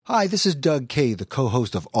Hi, this is Doug Kay, the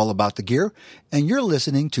co-host of All About the Gear, and you're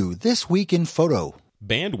listening to This Week in Photo.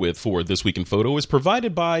 Bandwidth for This Week in Photo is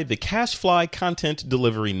provided by the CacheFly Content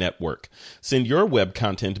Delivery Network. Send your web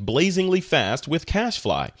content blazingly fast with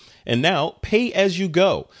CacheFly. And now, pay as you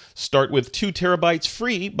go. Start with 2 terabytes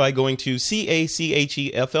free by going to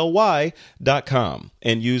CacheFly.com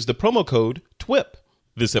and use the promo code TWIP.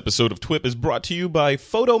 This episode of TWIP is brought to you by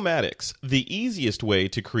Photomatics, the easiest way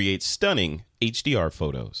to create stunning HDR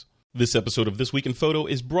photos. This episode of This Week in Photo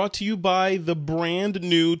is brought to you by the brand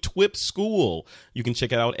new TWIP School. You can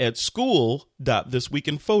check it out at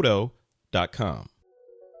school.thisweekinphoto.com.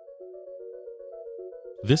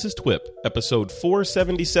 This is TWIP, episode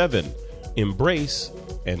 477, Embrace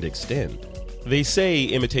and Extend. They say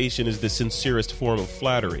imitation is the sincerest form of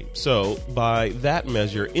flattery. So, by that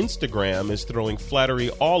measure, Instagram is throwing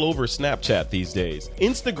flattery all over Snapchat these days.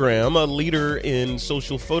 Instagram, a leader in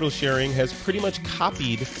social photo sharing, has pretty much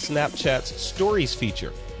copied Snapchat's Stories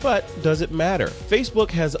feature. But does it matter?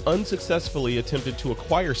 Facebook has unsuccessfully attempted to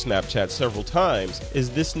acquire Snapchat several times.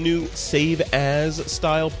 Is this new save-as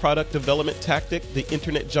style product development tactic the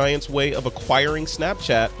internet giant's way of acquiring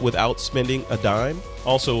Snapchat without spending a dime?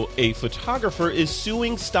 Also, a photographer is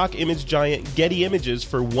suing stock image giant Getty Images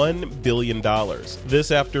for $1 billion. This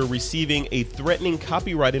after receiving a threatening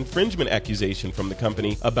copyright infringement accusation from the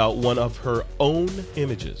company about one of her own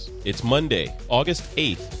images. It's Monday, August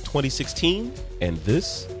 8th, 2016, and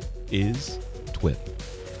this is TWIP.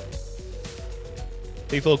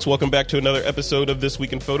 Hey folks, welcome back to another episode of This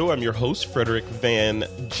Week in Photo. I'm your host, Frederick Van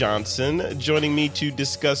Johnson. Joining me to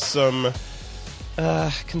discuss some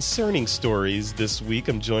concerning stories this week,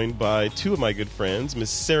 I'm joined by two of my good friends,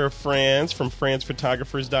 Miss Sarah Franz from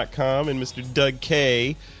FranzPhotographers.com and Mr. Doug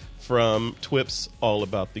Kay from TWIP's All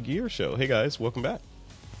About the Gear show. Hey guys, welcome back.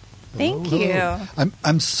 Thank you.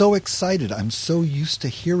 I'm so excited. I'm so used to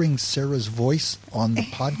hearing Sarah's voice on the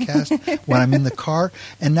podcast when I'm in the car,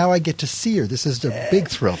 and now I get to see her. This is a big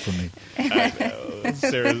thrill for me. I know.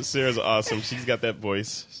 Sarah's awesome. She's got that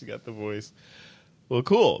voice. She got the voice. Well,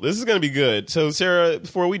 cool. This is going to be good. So, Sarah,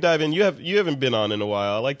 before we dive in, you haven't been on in a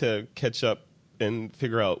while. I like to catch up and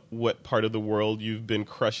figure out what part of the world you've been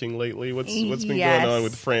crushing lately. What's been going on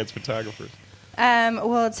with Franz Photographers?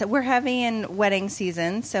 Well, we're heavy in wedding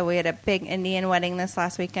season, so we had a big Indian wedding this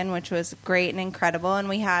last weekend, which was great and incredible. And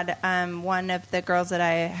we had one of the girls that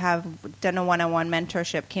I have done a one-on-one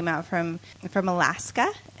mentorship came out from Alaska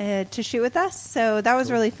to shoot with us. So that was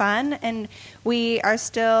really fun. And we are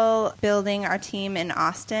still building our team in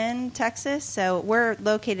Austin, Texas. So we're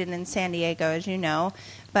located in San Diego, as you know,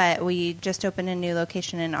 but we just opened a new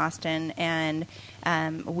location in Austin, and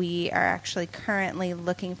we are actually currently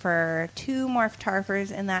looking for 2 more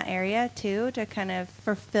photographers in that area, too, to kind of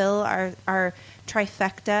fulfill our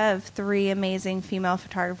trifecta of 3 amazing female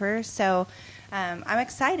photographers. So I'm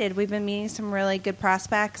excited. We've been meeting some really good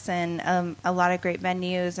prospects and a lot of great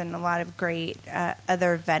venues and a lot of great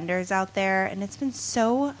other vendors out there. And it's been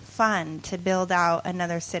so fun to build out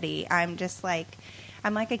another city. I'm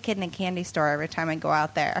like a kid in a candy store every time I go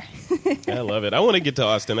out there. I love it. I want to get to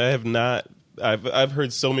Austin. I have not. I've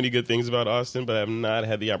heard so many good things about Austin, but I have not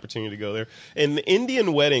had the opportunity to go there. And the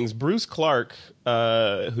Indian weddings, Bruce Clark,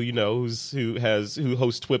 who you know, who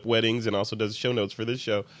hosts TWIP weddings and also does show notes for this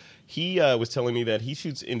show, he was telling me that he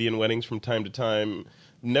shoots Indian weddings from time to time.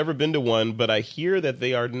 Never been to one, but I hear that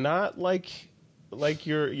they are not like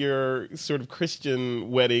your sort of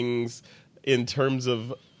Christian weddings in terms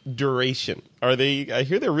of duration. Are they? I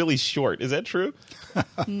hear they're really short. Is that true?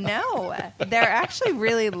 No, they're actually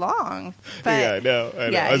really long. But yeah, I know.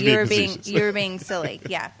 Yeah, you were being silly.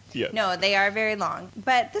 Yeah. Yeah. No, they are very long.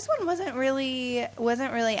 But this one wasn't really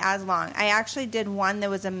as long. I actually did one that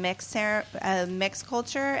was a mixed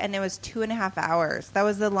culture, and it was 2.5 hours. That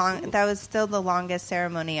was That was still the longest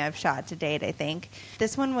ceremony I've shot to date, I think.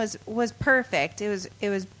 This one was perfect. It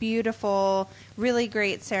was beautiful, really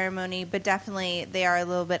great ceremony, but definitely they are a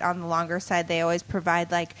little bit on the longer side. They always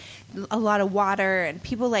provide like a lot of water, and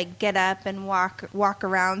people like get up and walk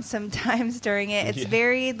around sometimes during it. It's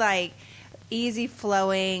very like easy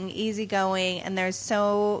flowing, easy going, and there's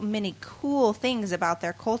so many cool things about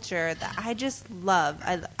their culture that I just love.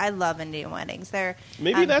 I love Indian weddings. They're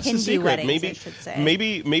maybe that's Hindu the secret. Weddings, I should say.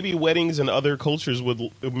 Maybe weddings in other cultures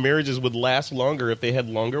marriages would last longer if they had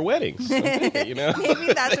longer weddings. You know,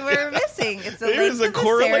 maybe that's what we're missing. It's the length of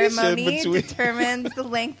the ceremony determines the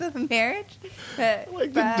length of the marriage.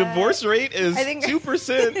 The divorce rate is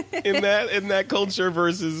 2% in that culture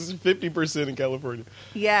versus 50% in California.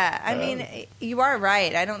 Yeah, I mean, you are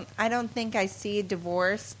right. I don't think I see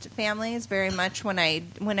divorced families very much when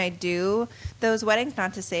I do those weddings.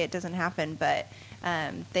 Not to say it doesn't happen, but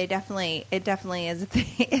it definitely is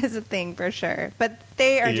is a thing for sure. But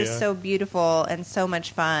they are just so beautiful and so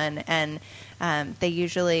much fun, and they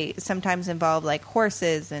usually sometimes involve like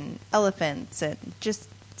horses and elephants and just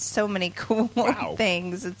so many cool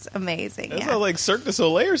things. It's amazing. It's like Cirque du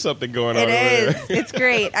Soleil or something going on over there. there. It's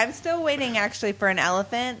great. I'm still waiting actually for an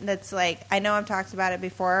elephant. That's like, I know I've talked about it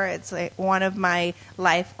before. It's like one of my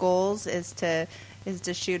life goals is to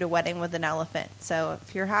shoot a wedding with an elephant. So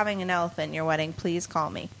if you're having an elephant in your wedding, please call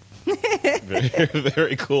me. Very,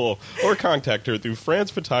 very cool. Or contact her through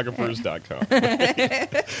francephotographers.com.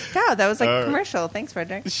 God, that was like a commercial. Thanks,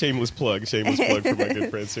 Frederick. Shameless plug for my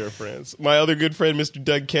good friend Sarah France. My other good friend, Mr.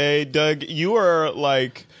 Doug K. Doug, you're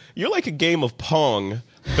like a game of Pong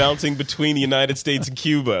bouncing between the United States and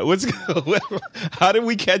Cuba. How did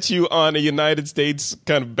we catch you on a United States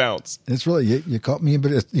kind of bounce? It's really, you caught me,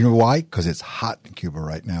 but you know why? Because it's hot in Cuba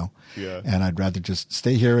right now. Yeah. And I'd rather just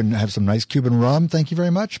stay here and have some nice Cuban rum. Thank you very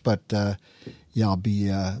much. But I'll be,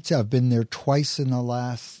 I've been there twice in the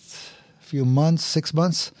last few months, 6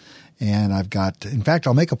 months. And in fact,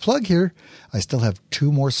 I'll make a plug here. I still have a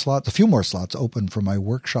few more slots open for my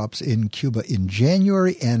workshops in Cuba in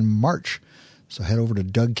January and March. So head over to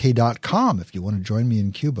dougk.com if you want to join me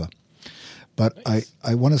in Cuba. But nice.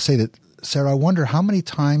 I want to say that, Sarah, I wonder how many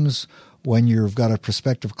times when you've got a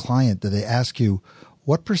prospective client do they ask you,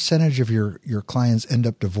 what percentage of your clients end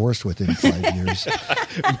up divorced within 5 years?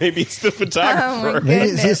 Maybe it's the photographer. Oh, my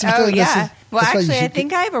goodness. Well, actually, I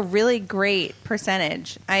think I have a really great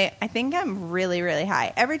percentage. I think I'm really, really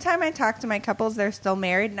high. Every time I talk to my couples, they're still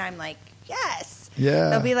married, and I'm like, yes. Yeah.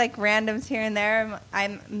 There'll be like randoms here and there.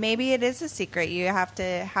 Maybe it is a secret. You have to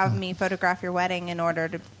have me photograph your wedding in order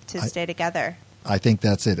to stay together. I think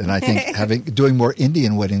that's it. And I think doing more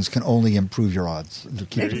Indian weddings can only improve your odds to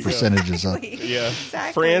keep the percentages up. Yeah.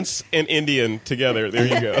 Exactly. France and Indian together. There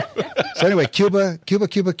you go. So anyway, Cuba.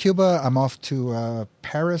 I'm off to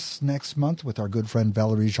Paris next month with our good friend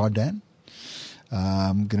Valerie Jardin.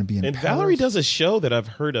 I'm going to be in Paris. And Valerie does a show that I've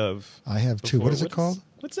heard of. I have too. What is it called?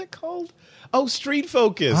 What's it called? Oh, Street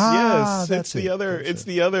Focus. Yes, it's the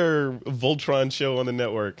other Voltron show on the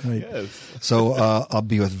network. Right. Yes. So I'll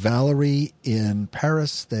be with Valerie in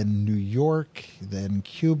Paris, then New York, then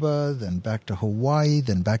Cuba, then back to Hawaii,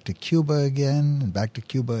 then back to Cuba again, and back to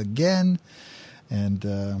Cuba again,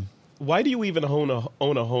 and. Why do you even own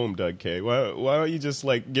a home, Doug K? Why don't you just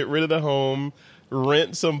like get rid of the home,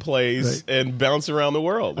 rent some place, and bounce around the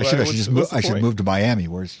world? I should move to Miami,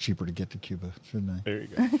 where it's cheaper to get to Cuba, shouldn't I? There you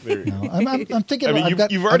go. There you go. I'm thinking. I mean,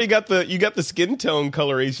 you've already got the skin tone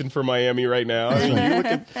coloration for Miami right now. I mean, you're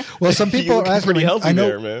looking, well, some people are asking pretty healthy I know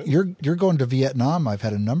there, man. You're going to Vietnam. I've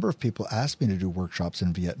had a number of people ask me to do workshops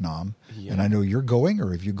in Vietnam, and I know you're going,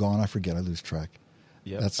 or have you gone? I forget. I lose track.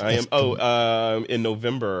 Yeah, I am. In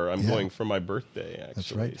November, I'm going for my birthday. Actually,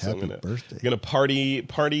 that's right. So Happy birthday! I'm gonna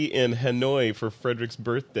party in Hanoi for Frederick's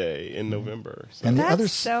birthday in November. So. And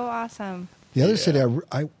that's so awesome. The other city,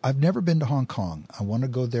 I've never been to Hong Kong. I want to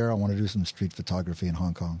go there. I want to do some street photography in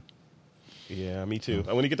Hong Kong. Yeah, me too.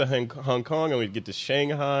 I want to get to Hong Kong. I want to get to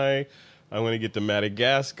Shanghai. I want to get to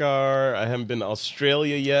Madagascar. I haven't been to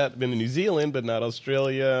Australia yet. Been to New Zealand, but not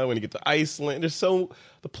Australia. I want to get to Iceland.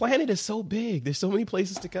 The planet is so big. There's so many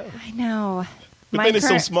places to go. I know. But then it's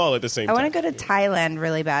so small at the same time. I want to go to Thailand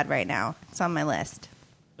really bad right now. It's on my list.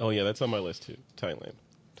 Oh, yeah, that's on my list, too. Thailand,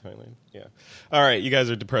 yeah. All right, you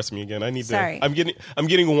guys are depressing me again. Sorry. I'm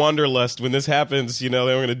getting wanderlust. When this happens, then I'm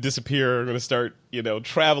going to disappear. I'm going to start,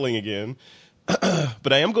 traveling again.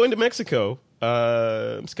 But I am going to Mexico.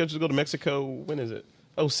 I'm scheduled to go to Mexico. When is it?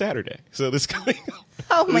 Oh, Saturday. So this coming.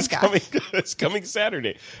 Oh my God! It's coming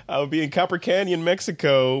Saturday. I'll be in Copper Canyon,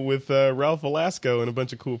 Mexico, with Ralph Velasco and a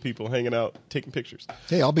bunch of cool people hanging out, taking pictures.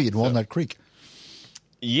 Hey, I'll be in Walnut Creek.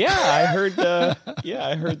 Yeah, I heard.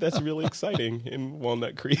 I heard that's really exciting in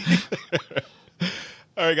Walnut Creek.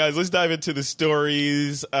 All right, guys, let's dive into the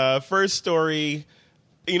stories. First story.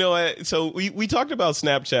 So we talked about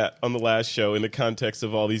Snapchat on the last show in the context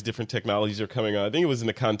of all these different technologies that are coming on. I think it was in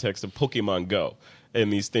the context of Pokemon Go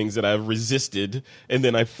and these things that I've resisted, and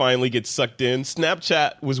then I finally get sucked in.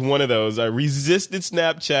 Snapchat was one of those. I resisted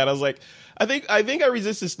Snapchat. I was like, I think I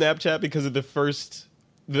resisted Snapchat because of the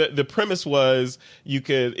premise was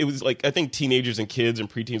it was like, I think teenagers and kids and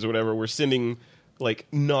preteens or whatever were sending like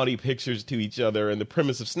naughty pictures to each other, and the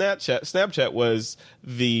premise of Snapchat was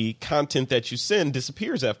the content that you send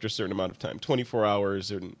disappears after a certain amount of time, 24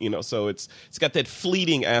 hours, and so it's got that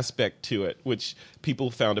fleeting aspect to it, which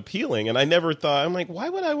people found appealing. And I never thought, I'm like, why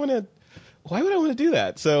would I want to do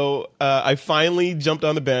that? So I finally jumped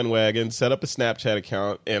on the bandwagon, set up a Snapchat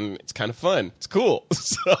account, and it's kind of fun. It's cool.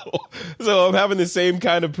 So I'm having the same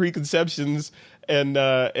kind of preconceptions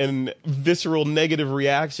and visceral negative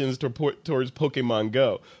reactions towards Pokemon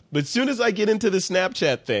Go. But as soon as I get into the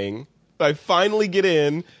Snapchat thing, I finally get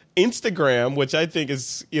in Instagram, which I think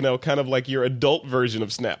is, kind of like your adult version of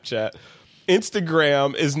Snapchat.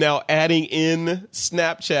 Instagram is now adding in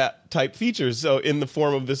Snapchat type features. So in the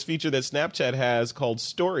form of this feature that Snapchat has called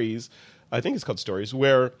Stories, I think it's called Stories,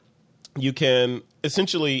 where you can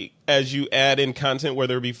essentially, as you add in content,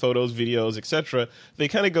 whether it be photos, videos, etc., they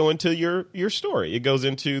kind of go into your story. It goes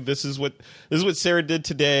into this is what Sarah did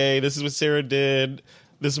today. This is what Sarah did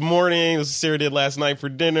this morning. This is Sarah did last night for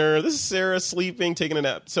dinner. This is Sarah sleeping, taking a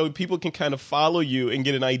nap. So people can kind of follow you and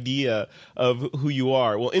get an idea of who you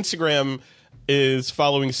are. Well, Instagram is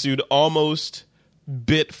following suit almost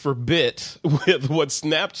bit for bit with what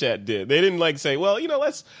Snapchat did. They didn't say, well,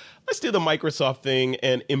 let's do the Microsoft thing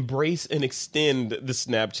and embrace and extend the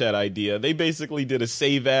Snapchat idea. They basically did a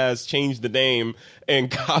save as, change the name,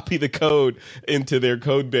 and copy the code into their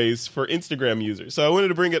code base for Instagram users. So I wanted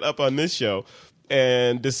to bring it up on this show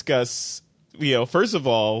and discuss, first of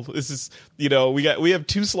all, this is, we have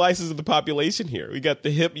two slices of the population here. We got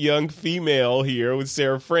the hip young female here with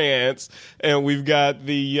Sarah France, and we've got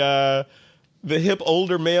the hip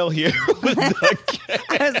older male here with Doug Kay.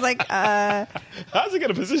 I was like, how's it going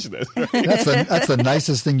to position this? That's the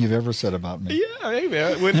nicest thing you've ever said about me. Yeah, hey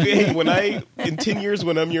man. When in 10 years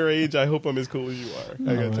when I'm your age, I hope I'm as cool as you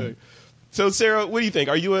are. I gotta tell you. So Sarah, what do you think?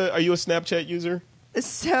 Are you a Snapchat user?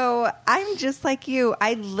 So I'm just like you.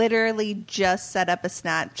 I literally just set up a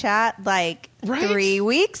Snapchat 3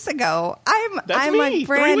 weeks ago. I'm like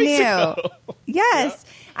brand new. Yes. Yeah.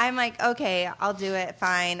 I'm like, okay, I'll do it.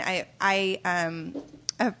 Fine.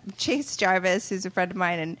 Chase Jarvis, who's a friend of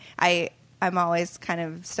mine, and I'm always kind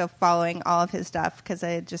of still following all of his stuff because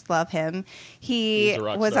I just love him. He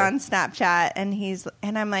was on Snapchat,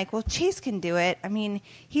 and I'm like, well, Chase can do it. I mean,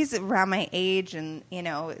 he's around my age, and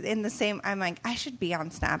in the same. I'm like, I should be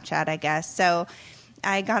on Snapchat, I guess. So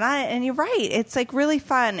I got on it, and you're right. It's really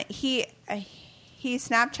fun. He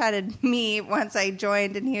Snapchatted me once I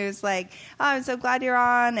joined, and he was like, oh, I'm so glad you're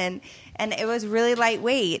on. And it was really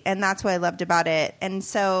lightweight, and that's what I loved about it. And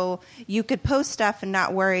so you could post stuff and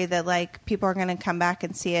not worry that, people are going to come back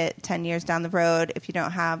and see it 10 years down the road. If you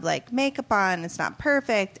don't have, makeup on, it's not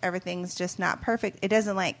perfect. Everything's just not perfect. It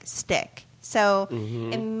doesn't, stick. So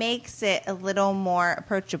it makes it a little more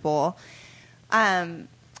approachable.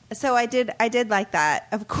 So I did like that.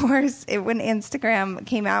 Of course, when Instagram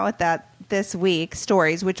came out with that this week,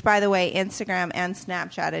 Stories, which, by the way, Instagram and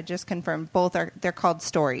Snapchat, I just confirmed, they're called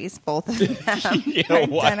Stories. Both of them are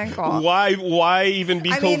identical. Why even be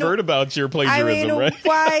covert about your plagiarism, right?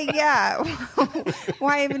 Why, yeah.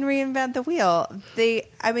 Why even reinvent the wheel?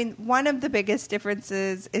 One of the biggest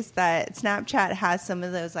differences is that Snapchat has some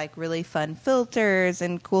of those, really fun filters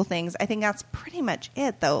and cool things. I think that's pretty much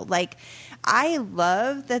it, though. I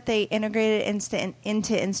love that they integrated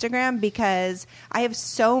into Instagram because I have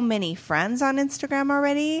so many friends on Instagram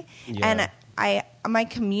already, and my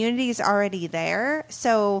community is already there.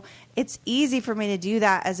 So it's easy for me to do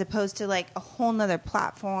that as opposed to a whole nother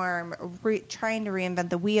platform, trying to reinvent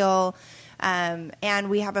the wheel. And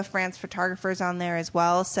we have a France photographers on there as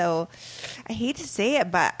well. So I hate to say it,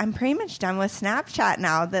 but I'm pretty much done with Snapchat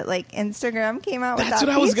now that Instagram came out with that feature.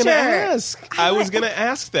 That's what I was going to ask. I was going to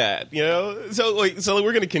ask that, So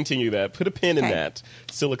we're going to continue that. Put a pin in that.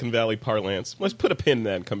 Silicon Valley parlance. Let's put a pin in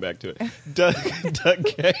that and come back to it. Doug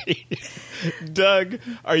Kay. Doug,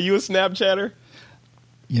 are you a Snapchatter?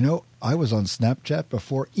 I was on Snapchat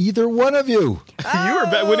before either one of you. Oh. You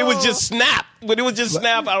were back when it was just Snap. When it was just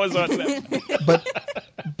Snap, I was on Snap.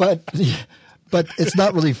 But it's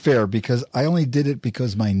not really fair because I only did it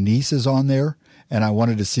because my niece is on there and I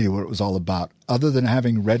wanted to see what it was all about. Other than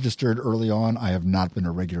having registered early on, I have not been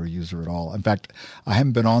a regular user at all. In fact, I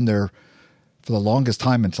haven't been on there for the longest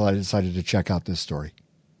time until I decided to check out this story.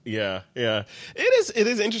 Yeah. It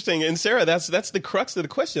is interesting. And Sarah, that's the crux of the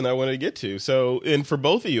question I wanted to get to. So, and for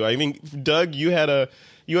both of you, Doug, you have a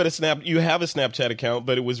Snapchat account,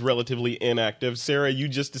 but it was relatively inactive. Sarah, you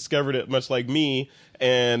just discovered it much like me,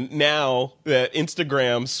 and now that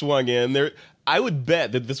Instagram swung in there, I would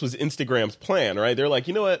bet that this was Instagram's plan, right? They're like,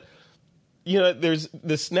 you know what? There's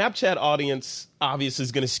the Snapchat audience obviously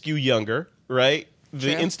is going to skew younger, right?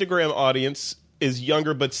 The Instagram audience is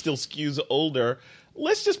younger but still skews older.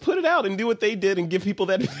 Let's just put it out and do what they did and give people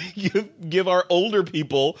that give our older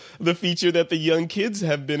people the feature that the young kids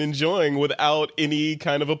have been enjoying without any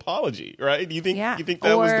kind of apology, right? Do you think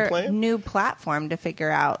that was the plan? Or new platform to figure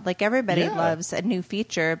out. Everybody loves a new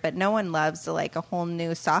feature, but no one loves a whole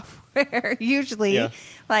new software. Usually,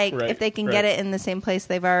 if they can get it in the same place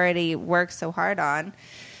they've already worked so hard on.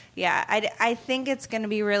 Yeah, I think it's going to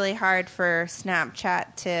be really hard for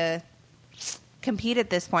Snapchat to compete at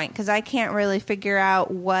this point because I can't really figure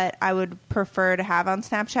out what I would prefer to have on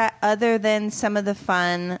Snapchat other than some of the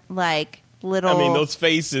fun, like, little... I mean, those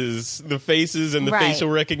faces, the faces and the facial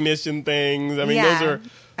recognition things. I mean, those are...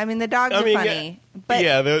 I mean, the dogs are funny. But,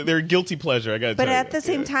 they're a guilty pleasure, I got to tell you. But at the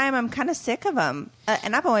same time, I'm kind of sick of them.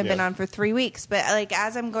 And I've only been on for 3 weeks. But, like,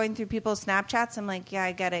 as I'm going through people's Snapchats, I'm like, yeah,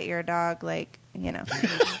 I get it. You're a dog. Like, you know.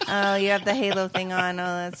 Oh, you have the halo thing on. Oh,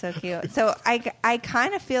 that's so cute. So I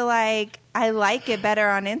kind of feel like I like it better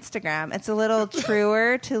on Instagram. It's a little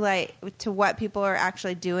truer to what people are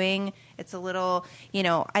actually doing. It's a little,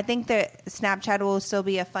 I think that Snapchat will still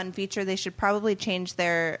be a fun feature. They should probably change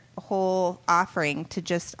their whole offering to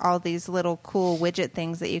just all these little cool widget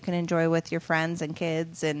things that you can enjoy with your friends and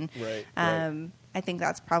kids. And I think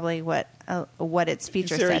that's probably what its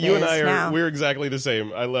feature Sarah, set you is and I now. we're exactly the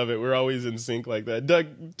same. I love it. We're always in sync like that.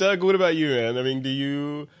 Doug, what about you, man? I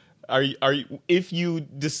mean, are you, if you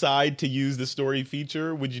decide to use the story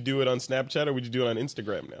feature, would you do it on Snapchat or would you do it on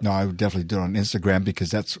Instagram now? No, I would definitely do it on Instagram because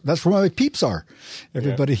that's where my peeps are.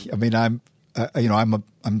 Everybody, I mean, I'm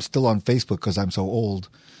still on Facebook because I'm so old,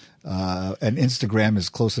 and Instagram is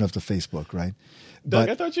close enough to Facebook, right? Doug,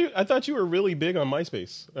 I thought you were really big on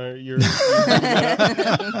MySpace.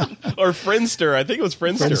 Or Friendster. I think it was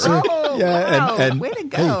Friendster. Oh, yeah, wow. and Way to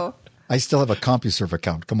go. Hey, I still have a CompuServe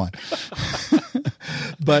account. Come on.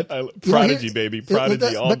 But Prodigy, baby.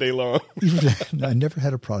 Prodigy all day long. No, I never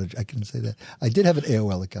had a Prodigy. I can say that. I did have an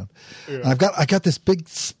AOL account. Yeah. And I got this big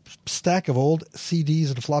stack of old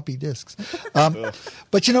CDs and floppy disks.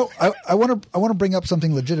 But I want to bring up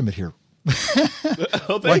something legitimate here.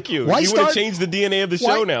 Oh, thank you. You want to change the DNA of the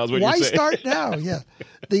show now? Is what you're saying? Why start now? Yeah.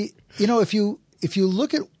 If you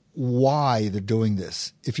look at why they're doing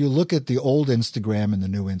this, if you look at the old Instagram and the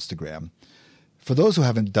new Instagram. For those who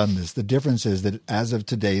haven't done this, the difference is that as of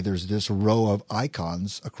today, there's this row of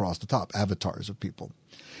icons across the top, avatars of people.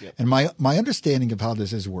 Yep. And my understanding of how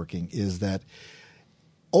this is working is that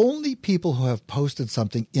only people who have posted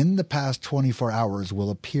something in the past 24 hours will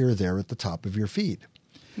appear there at the top of your feed.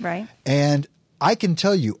 Right. And I can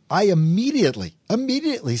tell you, I immediately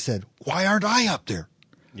said, why aren't I up there?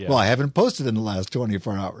 Yeah. Well, I haven't posted in the last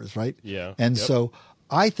 24 hours, right? Yeah. And so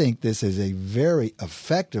I think this is a very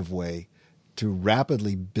effective way to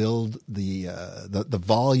rapidly build the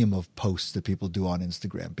volume of posts that people do on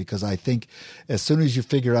Instagram, because I think as soon as you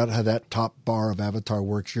figure out how that top bar of avatar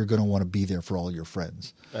works, you're going to want to be there for all your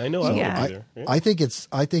friends. I know. So yeah. I think it's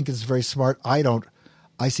very smart.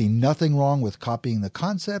 I see nothing wrong with copying the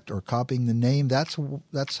concept or copying the name. That's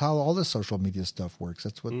how all this social media stuff works.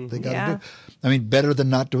 That's what they got to do. I mean, better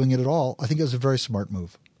than not doing it at all. I think it was a very smart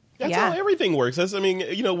move. That's how everything works.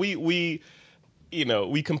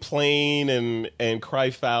 We complain and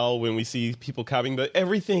cry foul when we see people copying, but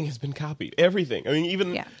everything has been copied. Everything. I mean,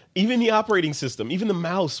 even the operating system, even the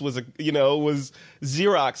mouse was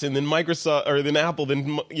Xerox, and then Microsoft, or then Apple, then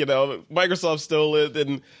Microsoft stole it,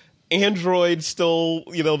 and Android stole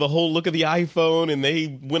the whole look of the iPhone, and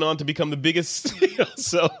they went on to become the biggest.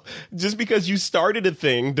 So just because you started a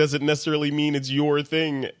thing doesn't necessarily mean it's your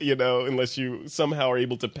thing, unless you somehow are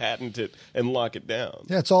able to patent it and lock it down.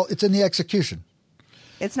 Yeah, it's in the execution.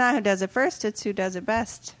 It's not who does it first, it's who does it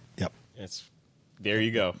best. Yep. There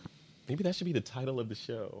you go. Maybe that should be the title of the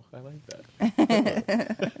show. I like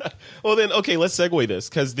that. Well, then, okay, let's segue this,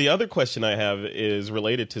 because the other question I have is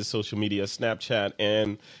related to social media, Snapchat,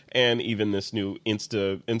 and even this new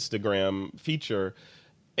Instagram feature.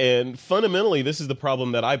 And fundamentally, this is the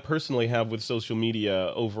problem that I personally have with social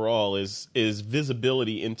media overall is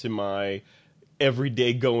visibility into my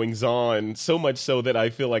everyday goings on, so much so that I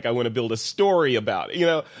feel like I want to build a story about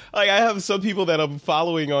it. Like I have some people that I'm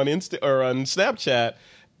following on on Snapchat,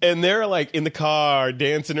 and they're like in the car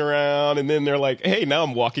dancing around, and then they're like, hey, now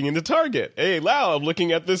I'm walking into Target. Hey, now I'm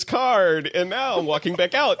looking at this card, and now I'm walking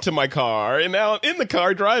back out to my car, and now I'm in the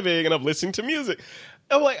car driving, and I'm listening to music.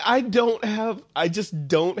 I'm like, I just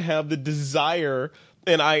don't have the desire,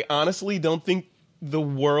 and I honestly don't think the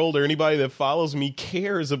world or anybody that follows me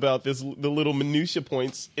cares about the little minutia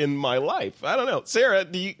points in my life. I don't know. Sarah,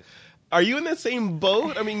 are you in that same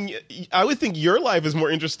boat? I mean, I would think your life is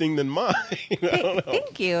more interesting than mine.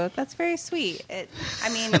 Thank you. That's very sweet.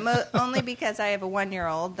 Only because I have a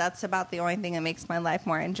 1-year-old. That's about the only thing that makes my life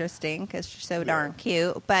more interesting, because she's so darn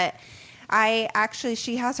cute. But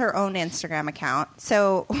She has her own Instagram account.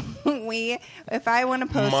 So if I want to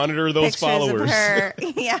post monitor those followers. Of her,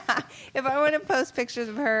 yeah. If I want to post pictures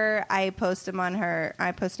of her, I post them on her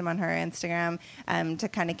Instagram to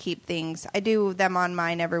kind of keep things. I do them on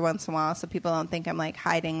mine every once in a while, so people don't think I'm like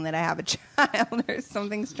hiding that I have a child or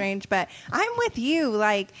something strange. But I'm with you.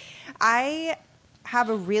 Like, I have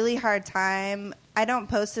a really hard time. I don't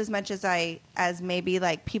post as much as maybe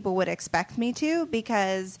like people would expect me to,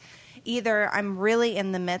 because either I'm really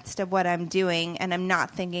in the midst of what I'm doing and I'm not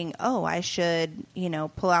thinking, oh, I should,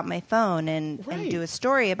 pull out my phone and do a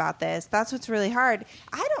story about this. That's what's really hard.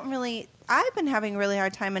 I've been having a really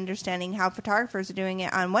hard time understanding how photographers are doing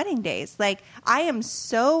it on wedding days. Like, I am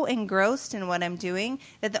so engrossed in what I'm doing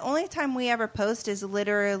that the only time we ever post is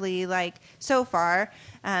literally, like, so far,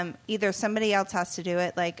 either somebody else has to do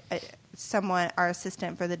it, like someone, our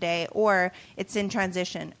assistant for the day, or it's in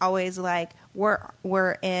transition. Always like,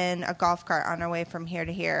 we're in a golf cart on our way from here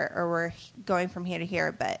to here, or we're going from here to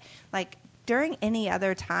here. But like during any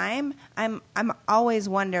other time, I'm always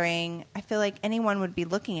wondering. I feel like anyone would be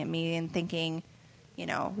looking at me and thinking,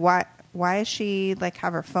 why is she like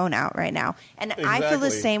have her phone out right now? And exactly. I feel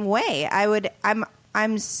the same way.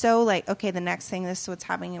 I'm so like, okay, the next thing, this is what's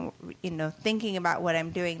happening, thinking about what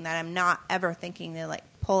I'm doing, that I'm not ever thinking to like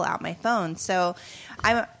pull out my phone. So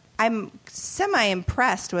I'm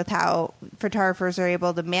semi-impressed with how photographers are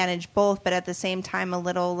able to manage both, but at the same time a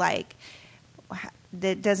little like,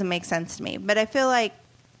 that doesn't make sense to me. But I feel like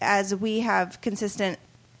as we have consistent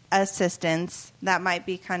assistants, that might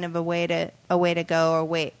be kind of a way to go, or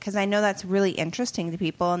wait, because I know that's really interesting to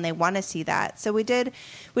people and they want to see that. So we did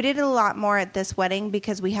a lot more at this wedding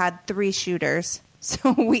because we had 3 shooters.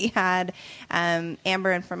 So we had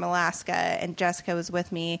Amber from Alaska, and Jessica was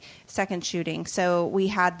with me second shooting. So we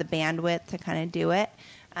had the bandwidth to kind of do it.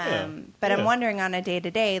 But I'm wondering on a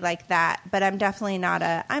day-to-day like that. But I'm definitely not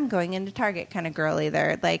I'm going into Target kind of girl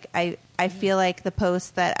either. Like I feel like the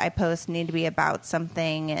posts that I post need to be about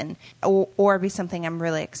something, and or be something I'm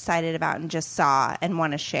really excited about and just saw and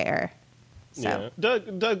want to share. So. Yeah.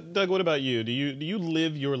 Doug, what about you? Do you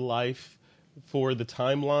live your life for the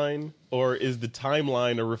timeline, or is the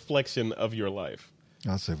timeline a reflection of your life?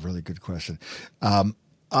 That's a really good question. The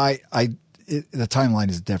timeline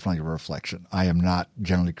is definitely a reflection. I am not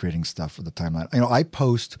generally creating stuff for the timeline.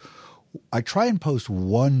 I try and post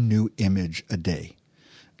one new image a day,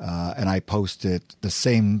 and I post it. The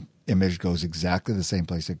same image goes exactly the same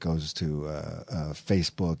place. It goes to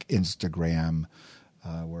Facebook, Instagram.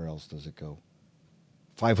 Where else does it go?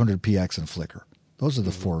 500px and Flickr. Those are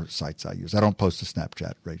the 4 sites I use. I don't post to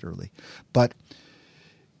Snapchat regularly. But,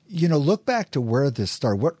 look back to where this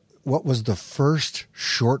started. What was the first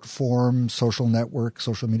short-form social network,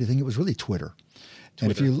 social media thing? It was really Twitter.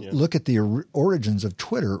 And if you look at the origins of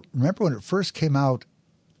Twitter, remember when it first came out,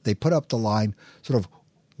 they put up the line, sort of,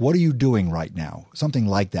 what are you doing right now? Something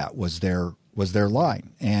like that was their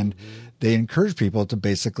line. And they encouraged people to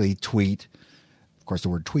basically tweet. Of course, the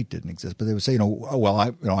word tweet didn't exist, but they would say,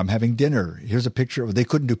 I'm having dinner. Here's a picture. They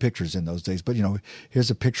couldn't do pictures in those days, but,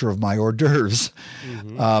 here's a picture of my hors d'oeuvres.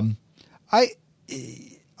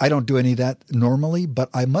 I don't do any of that normally, but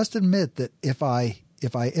I must admit that if I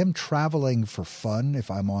am traveling for fun,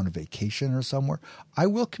 if I'm on vacation or somewhere, I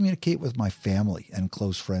will communicate with my family and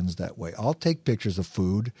close friends that way. I'll take pictures of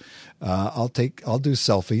food. I'll do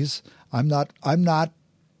selfies. I'm not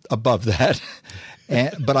above that.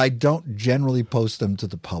 But I don't generally post them to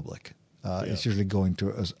the public. It's usually going to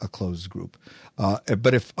a closed group.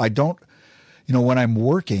 But if I don't, when I'm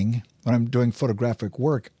working, when I'm doing photographic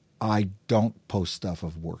work, I don't post stuff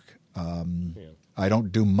of work. I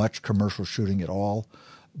don't do much commercial shooting at all.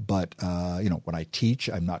 But when I teach,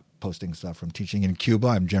 I'm not posting stuff from teaching in Cuba.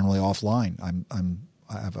 I'm generally offline. I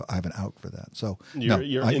have an out for that. So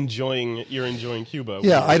you're enjoying Cuba.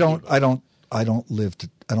 Yeah, I don't live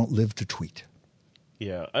to tweet.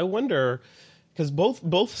 Yeah, I wonder, because both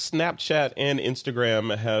Snapchat and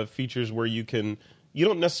Instagram have features where you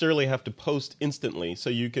don't necessarily have to post instantly, so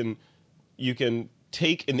you can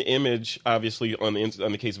take an image, obviously on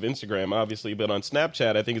the case of Instagram, obviously, but on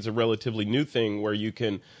Snapchat, I think it's a relatively new thing where you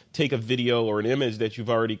can take a video or an image that you've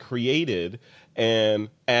already created and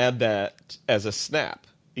add that as a snap.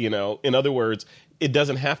 In other words, it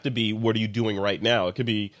doesn't have to be what are you doing right now. It could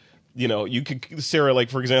be. You could, Sarah, like,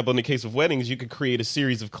 for example, in the case of weddings, you could create a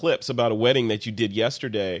series of clips about a wedding that you did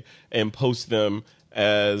yesterday and post them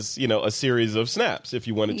as, a series of snaps if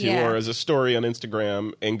you wanted to, or as a story on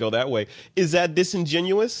Instagram and go that way. Is that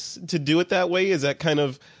disingenuous to do it that way? Is that kind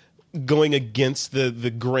of going against the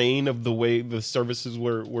grain of the way the services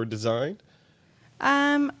were designed?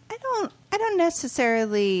 don't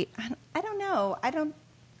necessarily. I don't know.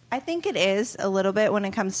 I think it is a little bit when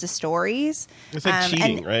it comes to stories. It's like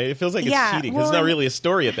cheating, right? It feels like it's cheating because it's not really a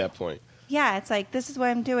story at that point. Yeah, it's like, this is what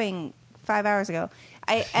I'm doing 5 hours ago.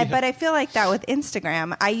 But I feel like that with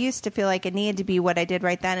Instagram. I used to feel like it needed to be what I did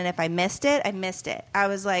right then, and if I missed it, I missed it. I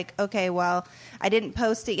was like, okay, well, I didn't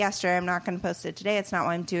post it yesterday. I'm not going to post it today. It's not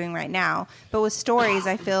what I'm doing right now. But with stories,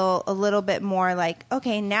 I feel a little bit more like,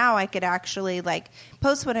 okay, now I could actually like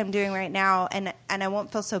post what I'm doing right now, and I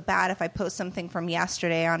won't feel so bad if I post something from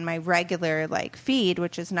yesterday on my regular like feed,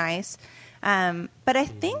 which is nice. But I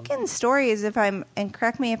think in stories, and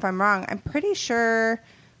correct me if I'm wrong, I'm pretty sure.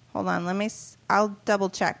 Hold on, I'll double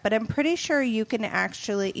check, but I'm pretty sure you can't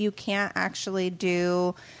actually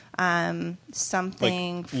do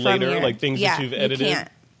something like from later, your, like things that you've edited. You can't.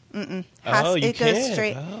 It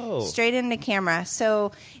goes straight into camera,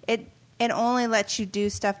 so it only lets you do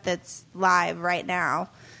stuff that's live right now,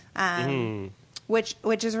 which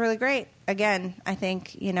is really great. Again, I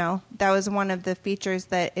think that was one of the features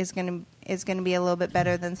that is going to be a little bit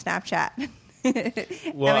better than Snapchat.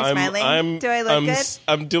 Well, Am I smiling? Do I look good?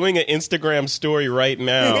 I'm doing an Instagram story right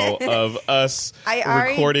now of us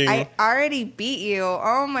recording. I already beat you.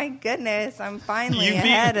 Oh my goodness! I'm finally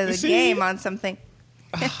ahead of the game on something.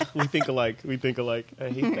 We think alike. I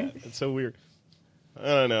hate that. It's so weird. I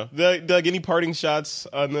don't know. Doug, any parting shots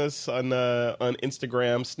on this on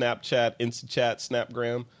Instagram, Snapchat, InstaChat,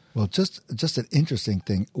 Snapgram? Well, just an interesting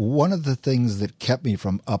thing. One of the things that kept me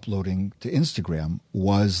from uploading to Instagram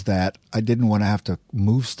was that I didn't want to have to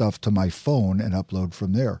move stuff to my phone and upload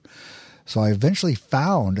from there. So I eventually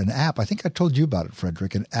found an app. I think I told you about it,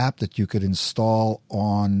 Frederick, an app that you could install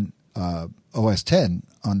on OS 10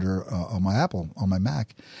 on my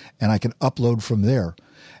Mac, and I can upload from there.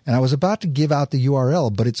 And I was about to give out the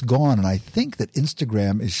URL, but it's gone. And I think that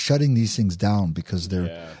Instagram is shutting these things down because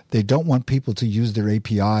they don't want people to use their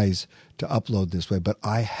APIs to upload this way. But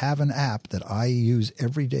I have an app that I use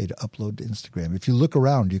every day to upload to Instagram. If you look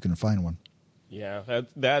around, you can find one. Yeah,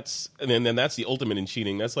 that's the ultimate in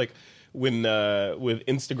cheating. That's like when with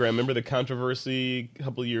Instagram. Remember the controversy a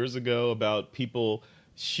couple of years ago about people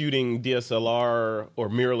shooting DSLR or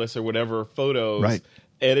mirrorless or whatever photos. Right.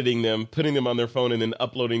 Editing them, putting them on their phone, and then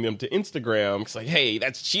uploading them to Instagram. It's like, hey,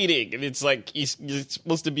 that's cheating. And it's like, you're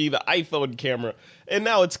supposed to be the iPhone camera. And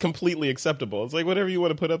now it's completely acceptable. It's like, whatever you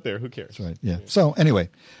want to put up there, who cares? That's right, yeah. So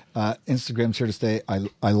anyway, Instagram's here to stay.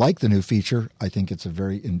 I like the new feature. I think it's a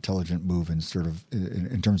very intelligent move in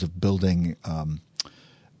terms of building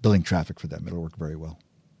traffic for them. It'll work very well.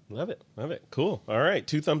 Love it. Cool. All right,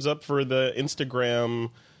 2 thumbs up for the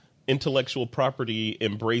Instagram intellectual property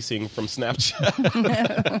embracing from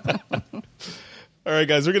Snapchat. All right,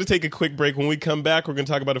 guys, we're going to take a quick break. When we come back, we're going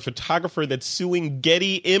to talk about a photographer that's suing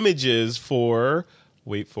Getty Images for,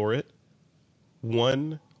 wait for it,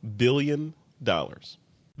 $1 billion.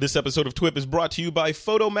 This episode of TWIP is brought to you by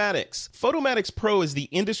Photomatix. Photomatix Pro is the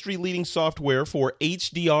industry-leading software for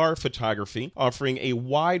HDR photography, offering a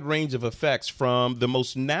wide range of effects from the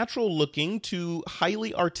most natural-looking to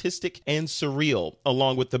highly artistic and surreal,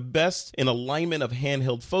 along with the best in alignment of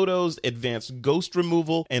handheld photos, advanced ghost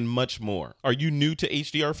removal, and much more. Are you new to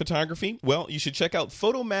HDR photography? Well, you should check out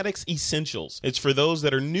Photomatix Essentials. It's for those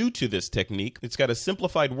that are new to this technique. It's got a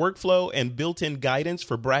simplified workflow and built-in guidance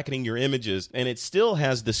for bracketing your images, and it still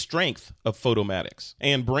has the strength of Photomatix.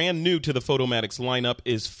 And brand new to the Photomatix lineup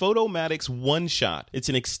is Photomatix One Shot. It's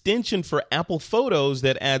an extension for Apple Photos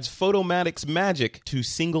that adds Photomatix magic to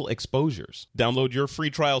single exposures. Download your free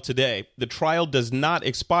trial today. The trial does not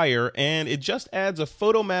expire, and it just adds a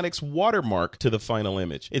Photomatix watermark to the final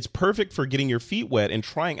image. It's perfect for getting your feet wet and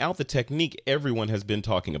trying out the technique everyone has been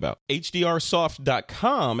talking about.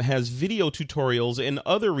 HDRsoft.com has video tutorials and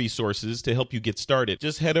other resources to help you get started.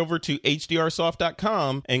 Just head over to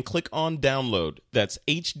HDRsoft.com and click on download. That's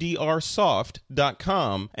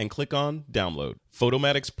HDRsoft.com and click on download.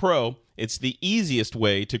 Photomatix Pro, it's the easiest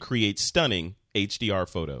way to create stunning HDR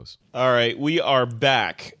photos. All right, we are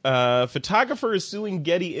back. Photographer is suing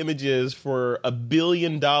Getty Images for $1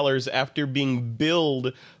 billion after being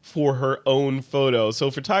billed for her own photo.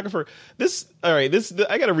 So photographer, I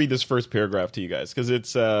got to read this first paragraph to you guys because it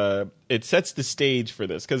sets the stage for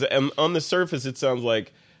this. Because on the surface, it sounds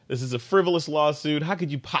like this is a frivolous lawsuit. How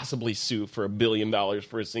could you possibly sue for $1 billion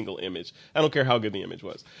for a single image? I don't care how good the image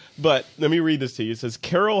was. But let me read this to you. It says,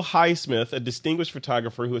 Carol Highsmith, a distinguished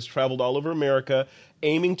photographer who has traveled all over America,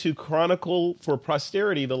 aiming to chronicle for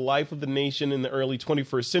posterity the life of the nation in the early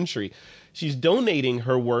 21st century. She's donating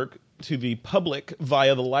her work to the public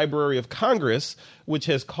via the Library of Congress, which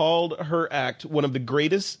has called her act one of the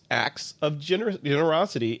greatest acts of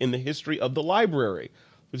generosity in the history of the library.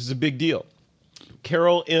 which is a big deal.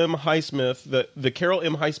 Carol M. Highsmith, the Carol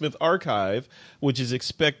M. Highsmith Archive, which is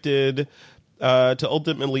expected to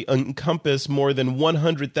ultimately encompass more than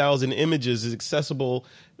 100,000 images, is accessible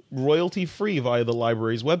royalty-free via the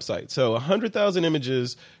library's website. So 100,000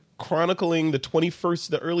 images chronicling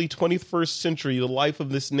the early 21st century, the life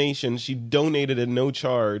of this nation. She donated at no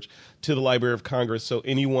charge to the Library of Congress so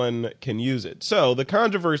anyone can use it. So the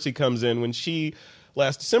controversy comes in when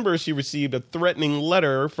last December, she received a threatening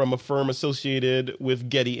letter from a firm associated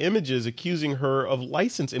with Getty Images accusing her of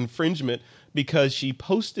license infringement because she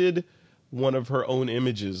posted one of her own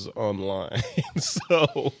images online.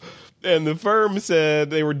 And the firm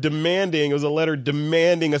said it was a letter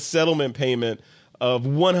demanding a settlement payment of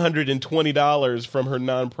 $120 from her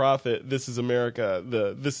nonprofit, This Is America,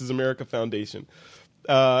 the This Is America Foundation.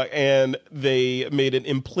 And they made an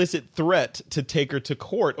implicit threat to take her to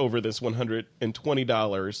court over this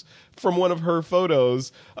 $120 from one of her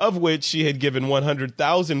photos, of which she had given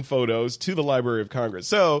 100,000 photos to the Library of Congress.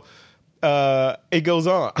 So it goes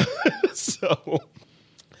on. So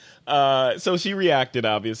she reacted,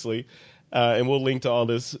 obviously, and we'll link to all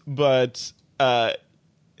this. But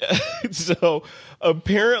so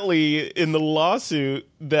apparently in the lawsuit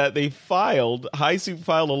that they filed, Highsmith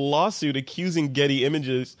filed a lawsuit accusing Getty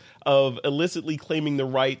Images of illicitly claiming the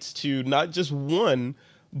rights to not just one,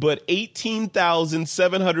 but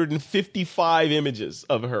 18,755 images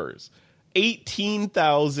of hers.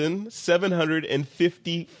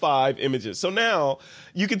 18,755 images. So now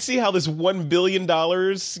you can see how this $1 billion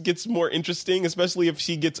gets more interesting, especially if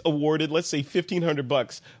she gets awarded, let's say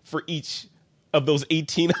 $1,500 for each of those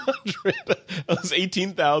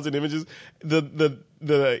 18,000 images.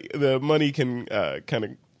 The money can kind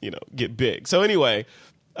of get big. So anyway,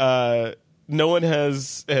 no one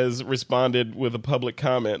has responded with a public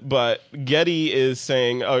comment, but Getty is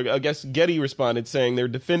saying, I guess Getty responded saying they're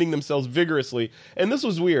defending themselves vigorously. And this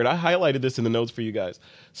was weird. I highlighted this in the notes for you guys.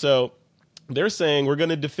 So they're saying we're going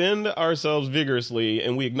to defend ourselves vigorously,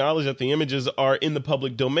 and we acknowledge that the images are in the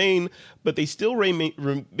public domain, but they still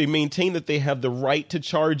they maintain that they have the right to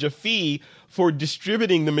charge a fee for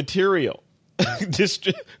distributing the material.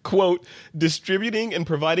 Quote, distributing and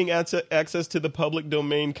providing access to the public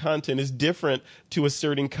domain content is different to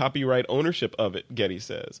asserting copyright ownership of it, Getty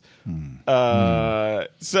says.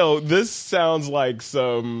 So this sounds like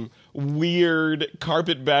some weird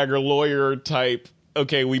carpetbagger lawyer type,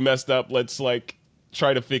 okay, we messed up, let's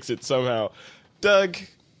try to fix it somehow. Doug,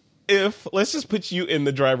 let's just put you in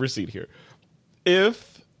the driver's seat here.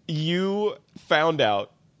 If you found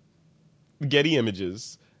out Getty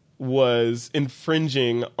Images was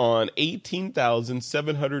infringing on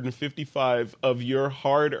 18,755 of your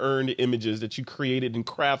hard-earned images that you created and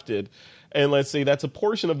crafted, and let's say that's a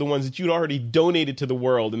portion of the ones that you'd already donated to the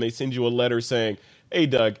world, and they send you a letter saying, hey,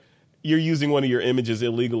 Doug, you're using one of your images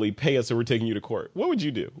illegally, pay us or we're taking you to court. What would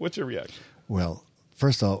you do? What's your reaction? Well,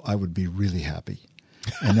 first of all, I would be really happy.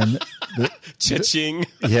 And then Cha-ching.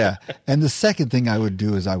 Yeah. And the second thing I would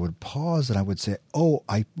do is I would pause and I would say, oh,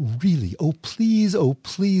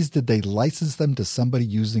 please, did they license them to somebody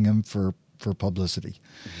using them for publicity?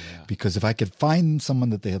 Yeah. Because if I could find someone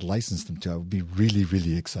that they had licensed them to, I would be really,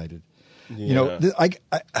 really excited. Yeah.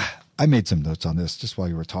 I made some notes on this just while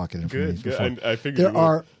you were talking. Good. I figured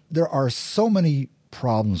there are so many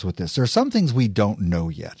problems with this. There are some things we don't know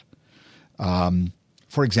yet.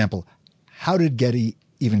 For example, how did Getty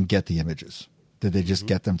even get the images? Did they just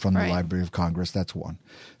get them from the Library of Congress? That's one.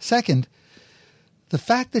 Second, the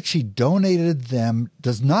fact that she donated them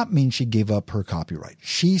does not mean she gave up her copyright.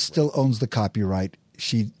 She still owns the copyright.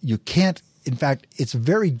 You can't, in fact, it's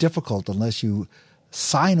very difficult unless you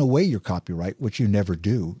sign away your copyright, which you never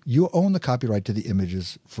do. You own the copyright to the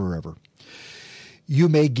images forever. You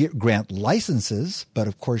may grant licenses, but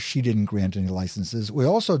of course she didn't grant any licenses. We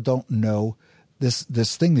also don't know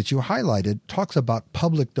this thing that you highlighted talks about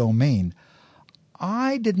public domain.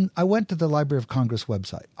 I went to the Library of Congress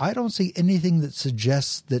website. I don't see anything that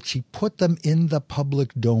suggests that she put them in the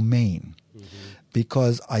public domain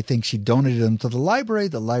because I think she donated them to the library.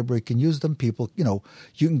 The library can use them. People,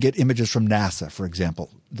 you can get images from NASA, for example.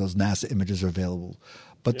 Those NASA images are available.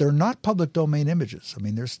 But they're not public domain images. I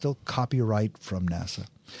mean, they're still copyright from NASA.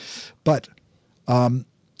 But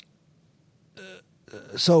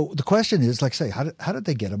so the question is, like I say, how did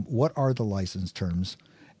they get them? What are the license terms?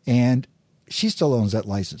 And she still owns that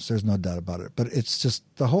license. There's no doubt about it. But it's just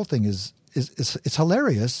the whole thing is it's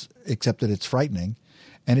hilarious, except that it's frightening.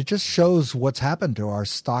 And it just shows what's happened to our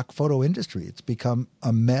stock photo industry. It's become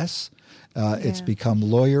a mess. It's become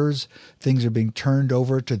lawyers. Things are being turned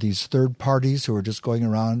over to these third parties who are just going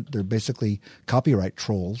around. They're basically copyright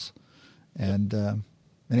trolls. And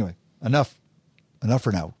Anyway, enough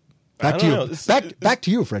for now. Back to you. Back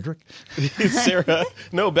to you, Frederick. Sarah.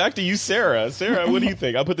 No, back to you, Sarah. Sarah, what do you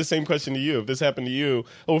think? I'll put the same question to you. If this happened to you,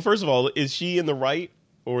 well, first of all, is she in the right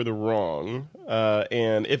or the wrong?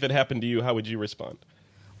 And if it happened to you, how would you respond?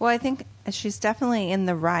 Well, I think she's definitely in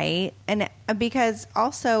the right. And because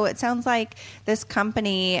also it sounds like this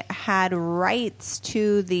company had rights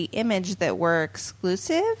to the image that were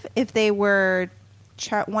exclusive if they were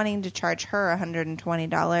wanting to charge her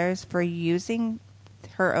 $120 for using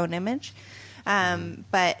her own image.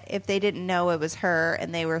 But if they didn't know it was her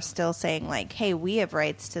and they were still saying like, hey, we have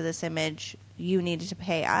rights to this image, you needed to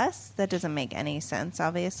pay us. That doesn't make any sense,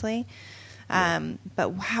 obviously. But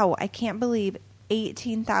wow, I can't believe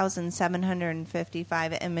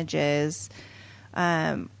 18,755 images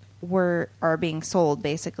are being sold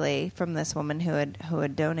basically from this woman who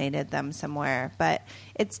had donated them somewhere. But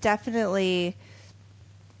it's definitely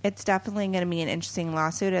going to be an interesting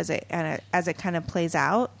lawsuit as it kind of plays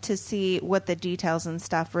out to see what the details and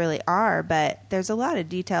stuff really are. But there's a lot of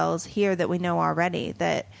details here that we know already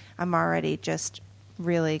that I'm already just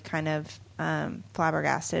really kind of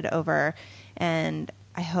flabbergasted over. And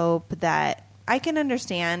I hope that I can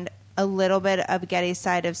understand a little bit of Getty's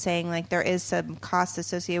side of saying like there is some cost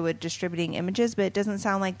associated with distributing images, but it doesn't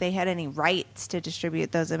sound like they had any rights to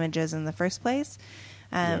distribute those images in the first place.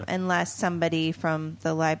 Unless somebody from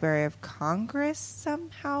the Library of Congress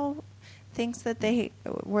somehow thinks that they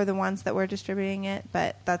were the ones that were distributing it,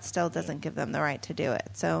 but that still doesn't give them the right to do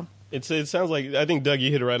it. So it sounds like, I think, Doug, you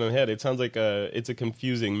hit it right on the head. It sounds like it's a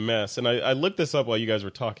confusing mess. And I looked this up while you guys were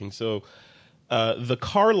talking. So the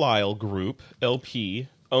Carlyle Group, LP,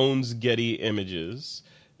 owns Getty Images.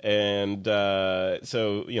 And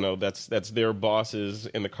so, you know, that's their bosses.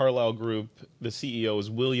 And the Carlyle Group, the CEO is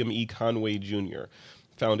William E. Conway Jr.,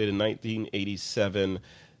 founded in 1987.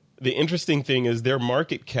 The interesting thing is their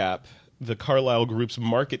market cap, the Carlyle Group's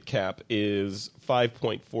market cap is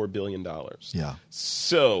 $5.4 billion. Yeah.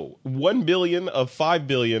 So $1 billion of $5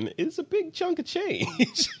 billion is a big chunk of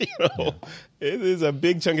change. It is a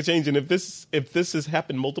big chunk of change. And if this has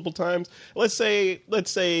happened multiple times, let's say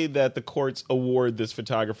that the courts award this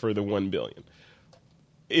photographer the $1 billion.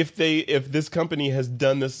 If this company has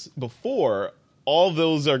done this before, all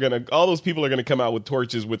those people are gonna come out with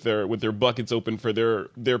torches with their buckets open for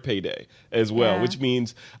their payday as well, which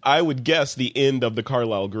means I would guess the end of the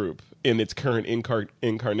Carlyle Group in its current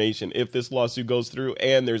incarnation if this lawsuit goes through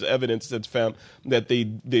and there's evidence that's found that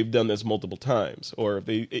they've done this multiple times, or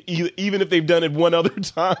even if they've done it one other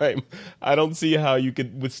time. I don't see how you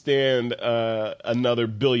could withstand another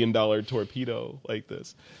 $1 billion torpedo like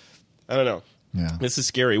this. I don't know. Yeah. This is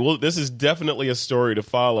scary. Well, this is definitely a story to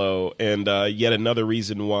follow, and yet another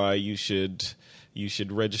reason why you should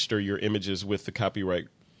register your images with the Copyright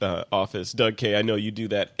Office. Doug K., I know you do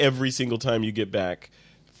that every single time you get back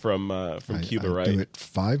from Cuba, right? I do it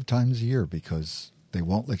 5 times a year because they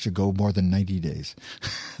won't let you go more than 90 days.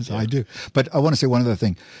 So I do. But I want to say one other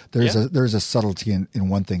thing. There's a subtlety in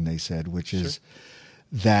one thing they said, which is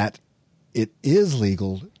that it is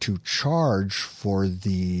legal to charge for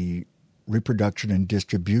the reproduction and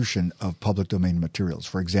distribution of public domain materials.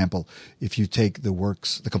 For example, if you take the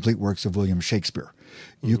complete works of William Shakespeare,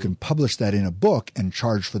 you can publish that in a book and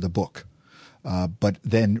charge for the book. But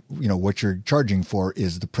then, what you're charging for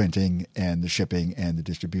is the printing and the shipping and the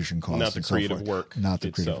distribution costs. Not the creative work. Not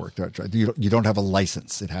the creative work. That's right. You don't have a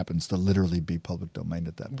license. It happens to literally be public domain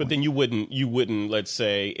at that point. But then you wouldn't, let's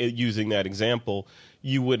say, using that example,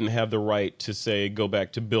 you wouldn't have the right to say, go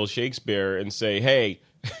back to Bill Shakespeare and say, hey,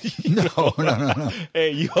 No.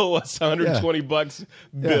 Hey, you owe us $120,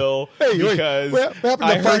 Bill, because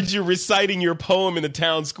I heard you reciting your poem in the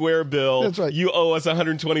town square, Bill. That's right. You owe us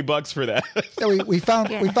 $120 for that. We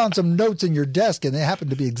found some notes in your desk, and they happen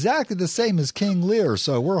to be exactly the same as King Lear,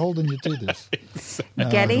 so we're holding you to this.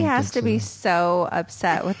 Getty has to be so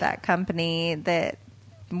upset with that company that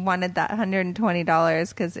wanted that $120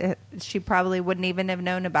 because she probably wouldn't even have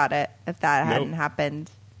known about it if that hadn't happened.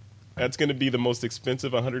 That's going to be the most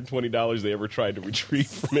expensive $120 they ever tried to retrieve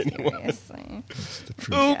from anyone.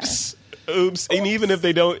 Oops. And even if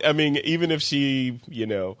they don't, even if she,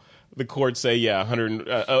 the courts say,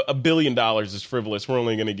 $1 billion is frivolous, we're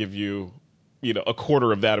only going to give you, a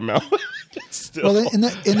quarter of that amount. Well, in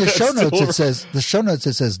the show notes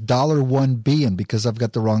it says $1B, and because I've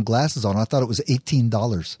got the wrong glasses on, I thought it was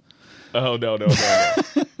 $18. Oh, no.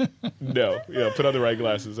 No. Yeah, put on the right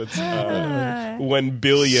glasses. That's $1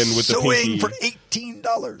 billion with the pinky. Suing for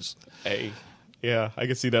 $18. Hey, yeah, I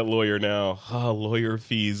can see that lawyer now. Lawyer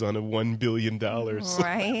fees on a $1 billion.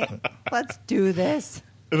 Right? Let's do this.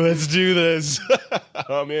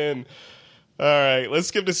 I'm in. All right, let's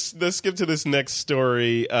skip to this next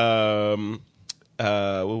story. Oh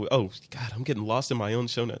God, I'm getting lost in my own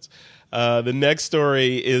show notes. The next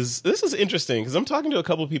story is interesting because I'm talking to a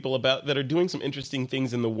couple of people that are doing some interesting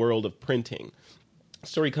things in the world of printing. The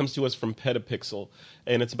story comes to us from Petapixel,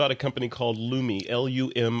 and it's about a company called Lumii,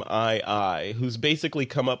 Lumii, who's basically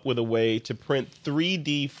come up with a way to print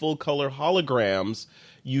 3D full-color holograms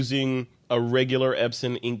using a regular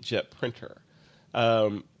Epson inkjet printer.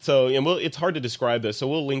 It's hard to describe this, so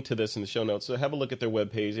we'll link to this in the show notes. So have a look at their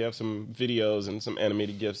webpage. They have some videos and some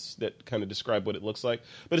animated GIFs that kind of describe what it looks like.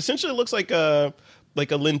 But essentially, it looks like a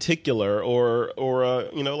lenticular or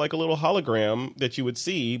like a little hologram that you would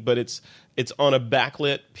see, but it's on a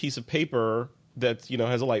backlit piece of paper that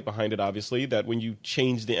has a light behind it, obviously, that when you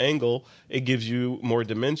change the angle, it gives you more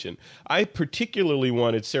dimension. I particularly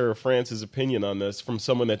wanted Sarah France's opinion on this from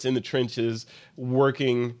someone that's in the trenches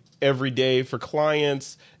working every day for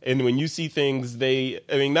clients. And when you see things,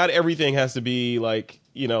 not everything has to be like,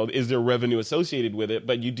 is there revenue associated with it?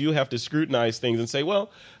 But you do have to scrutinize things and say,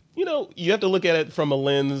 well, you have to look at it through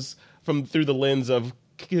the lens of,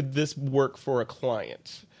 could this work for a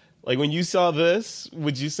client? Like when you saw this,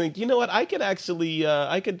 would you think, you know what, I could actually,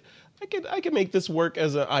 I could make this work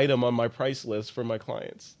as an item on my price list for my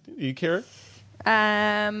clients? Do you care?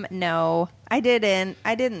 No, I didn't.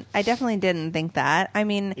 I definitely didn't think that. I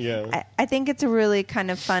mean, yeah. I think it's a really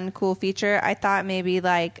kind of fun, cool feature. I thought maybe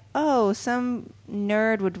like, oh, some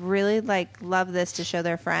nerd would really love this to show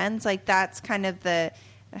their friends. Like that's kind of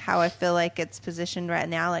how I feel like it's positioned right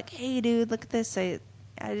now. Like, hey, dude, look at this. I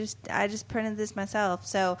just printed this myself.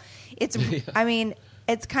 So it's, I mean,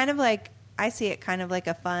 it's kind of like, I see it kind of like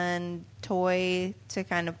a fun toy to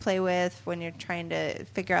kind of play with when you're trying to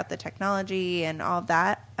figure out the technology and all of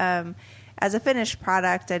that. As a finished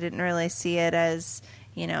product, I didn't really see it as,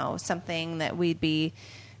 something that we'd be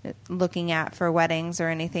looking at for weddings or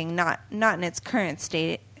anything, not in its current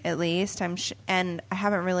state, at least. And I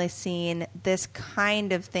haven't really seen this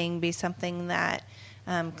kind of thing be something that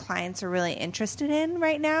clients are really interested in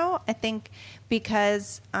right now. I think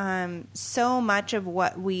because so much of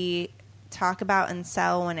what we talk about and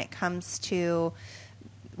sell when it comes to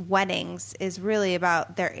weddings is really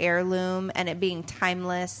about their heirloom and it being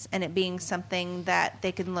timeless and it being something that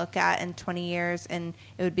they can look at in 20 years and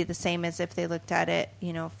it would be the same as if they looked at it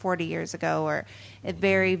 40 years ago, or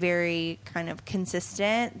very, very kind of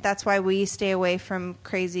consistent. That's why we stay away from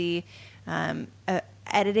crazy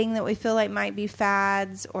editing that we feel like might be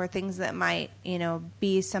fads or things that might,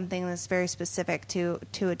 be something that's very specific to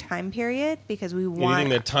a time period, because we want anything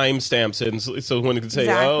that time stamps it, and so one can say,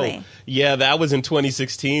 exactly. Oh, yeah, that was in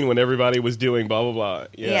 2016 when everybody was doing blah blah blah.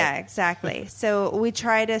 Yeah, exactly. So we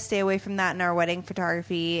try to stay away from that in our wedding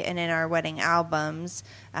photography and in our wedding albums,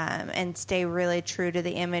 and stay really true to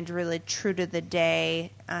the image, really true to the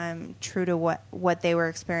day, true to what they were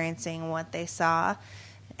experiencing, what they saw,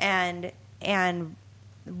 and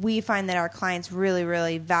we find that our clients really,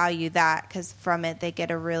 really value that, because from it they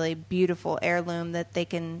get a really beautiful heirloom that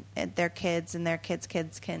their kids and their kids'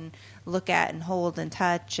 kids can look at and hold and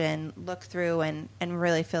touch and look through and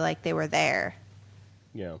really feel like they were there.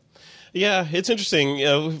 Yeah. Yeah, it's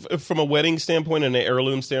interesting. From a wedding standpoint and an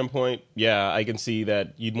heirloom standpoint, yeah, I can see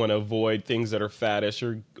that you'd want to avoid things that are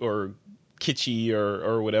faddish or kitschy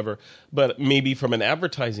or whatever, but maybe from an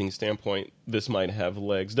advertising standpoint, this might have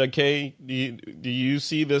legs. Doug K, do you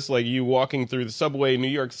see this, like you walking through the subway in New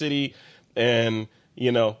York City, and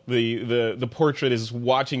the portrait is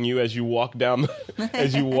watching you as you walk down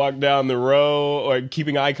the row, or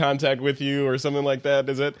keeping eye contact with you, or something like that?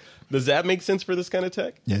 Does that make sense for this kind of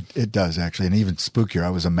tech? It does, actually. And even spookier, I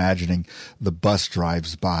was imagining the bus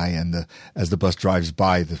drives by, and as the bus drives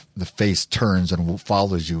by, the face turns and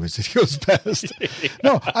follows you as it goes past.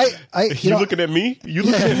 No, you looking at me? You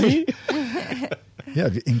looking at me? Yeah,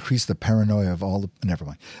 increase the paranoia of all the... Never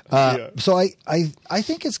mind. So I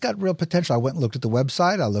think it's got real potential. I went and looked at the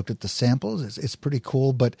website. I looked at the samples. It's pretty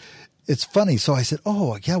cool, but it's funny. So I said,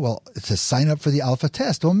 oh, yeah, well, it says sign up for the alpha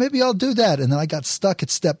test. Well, maybe I'll do that. And then I got stuck at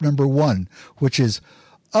step number 1, which is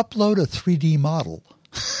upload a 3D model.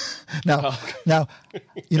 Now,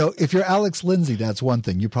 if you're Alex Lindsay, that's one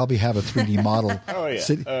thing. You probably have a 3D model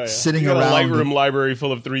sitting you got around. A Lightroom library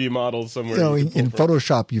full of 3D models somewhere. In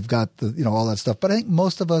Photoshop, you've got all that stuff. But I think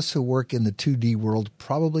most of us who work in the 2D world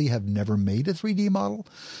probably have never made a 3D model.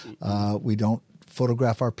 We don't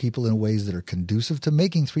photograph our people in ways that are conducive to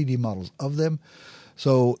making 3D models of them.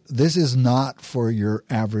 So this is not for your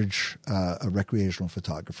average recreational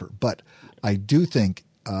photographer. But I do think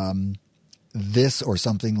this or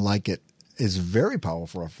something like it is very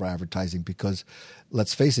powerful for advertising because,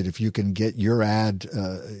 let's face it, if you can get your ad,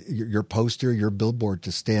 your poster, your billboard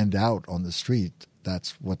to stand out on the street,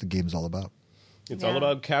 that's what the game's all about. It's all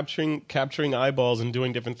about capturing eyeballs and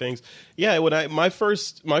doing different things. Yeah, my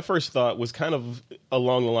first thought was kind of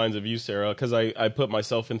along the lines of you, Sarah, because I put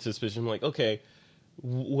myself into suspicion. I'm like, okay,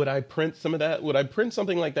 would I print some of that? Would I print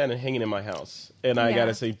something like that and hang it in my house? And I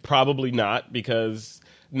gotta say, probably not, because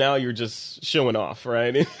now you're just showing off,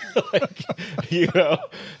 right? Like,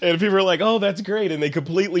 and people are like, oh, that's great. And they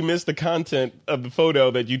completely miss the content of the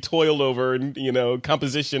photo that you toiled over and,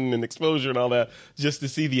 composition and exposure and all that just to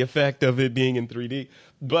see the effect of it being in 3D.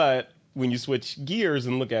 But when you switch gears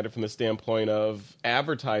and look at it from the standpoint of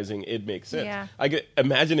advertising, it makes sense. Yeah.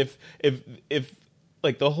 Imagine if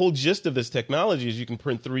like the whole gist of this technology is you can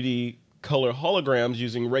print 3D color holograms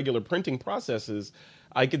using regular printing processes.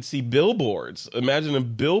 I could see billboards. Imagine a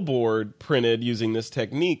billboard printed using this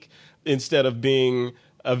technique instead of being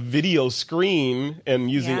a video screen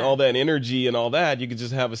and using all that energy and all that. You could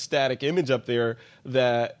just have a static image up there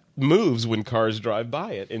that moves when cars drive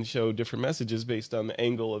by it and show different messages based on the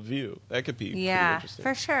angle of view. That could be pretty interesting.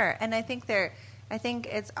 For sure. And I think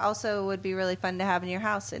it's also would be really fun to have in your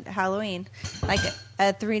house at Halloween, like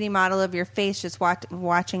a 3D model of your face, just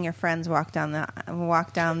watching your friends walk down the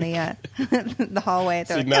the hallway.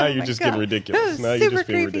 See, now you're just getting ridiculous. Now you're just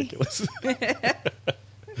being ridiculous.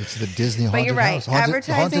 It's the Disney haunted house. But you're right,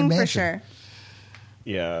 advertising for sure.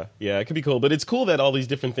 Yeah, it could be cool. But it's cool that all these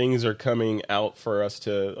different things are coming out for us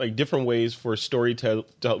to, like, different ways for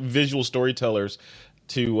visual storytellers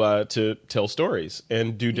to tell stories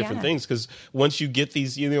and do different things. Because once you get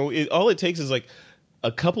these, all it takes is like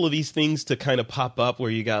a couple of these things to kind of pop up where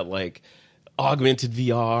you got like augmented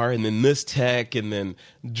VR and then this tech and then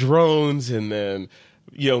drones and then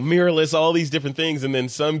mirrorless, all these different things, and then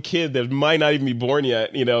some kid that might not even be born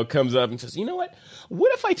yet, comes up and says, you know what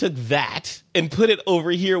if I took that and put it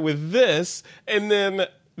over here with this, and then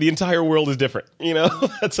the entire world is different.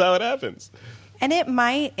 That's how it happens. And it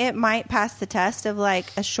might pass the test of like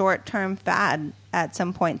a short-term fad at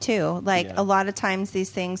some point too. Like a lot of times these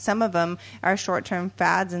things, some of them are short-term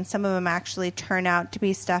fads, and some of them actually turn out to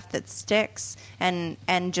be stuff that sticks and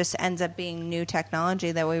just ends up being new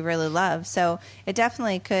technology that we really love. So it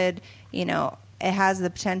definitely could, it has the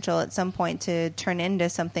potential at some point to turn into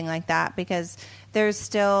something like that, because there's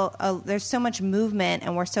still there's so much movement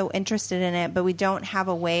and we're so interested in it, but we don't have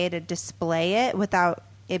a way to display it without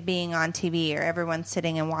it being on TV or everyone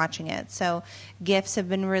sitting and watching it. So GIFs have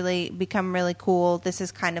become really cool. This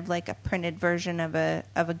is kind of like a printed version of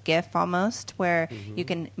a GIF almost, where you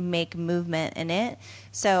can make movement in it.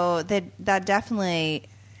 So that definitely,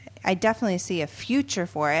 I definitely see a future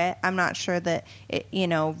for it. I'm not sure that it,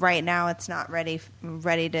 right now it's not ready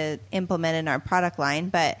to implement in our product line,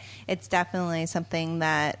 but it's definitely something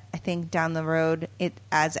that I think down the road,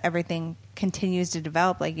 as everything continues to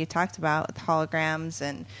develop, like you talked about with holograms,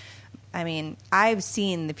 and I mean, I've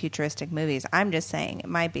seen the futuristic movies. I'm just saying it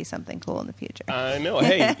might be something cool in the future. I know.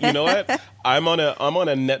 Hey, you know what? I'm on a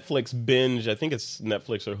Netflix binge. I think it's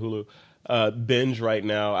Netflix or Hulu binge right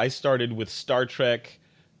now. I started with Star Trek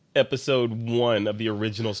episode 1 of the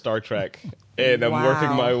original Star Trek, and I'm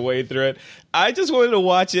working my way through it. I just wanted to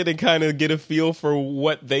watch it and kind of get a feel for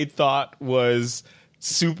what they thought was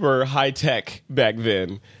super high tech back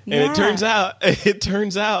then. And it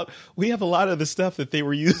turns out we have a lot of the stuff that they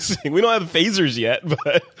were using. We don't have phasers yet,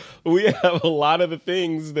 but we have a lot of the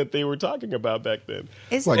things that they were talking about back then.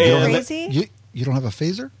 Isn't it crazy? You don't have a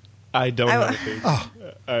phaser? I don't have a phaser. Oh,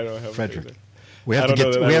 I don't have Frederick. a phaser. We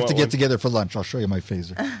have to get together for lunch. I'll show you my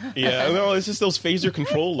phaser. Yeah, no, it's just those phaser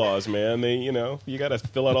control laws, man. They, you got to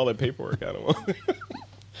fill out all that paperwork. I don't know.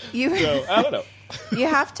 So, I don't know. You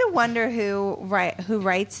have to wonder who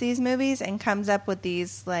writes these movies and comes up with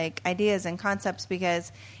these like ideas and concepts,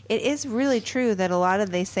 because it is really true that a lot of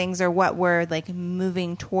these things are what we're like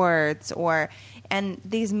moving towards, and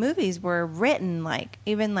these movies were written like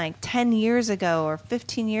even like 10 years ago or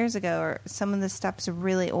 15 years ago, or some of the stuff's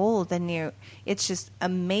really old, and it's just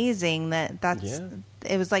amazing that's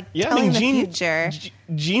it was like telling the future.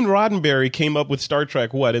 Gene Roddenberry came up with Star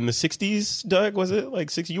Trek in the 60s, Doug? Was it like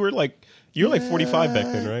 60? You were like 45 back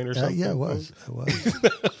then, right? Or something? Yeah, it was.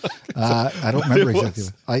 I don't remember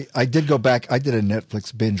exactly. I did go back. I did a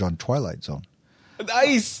Netflix binge on Twilight Zone.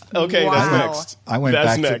 Nice. Okay, Wow. that's next. I went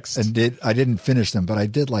that's back next. I didn't finish them, but I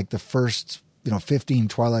did like the first 15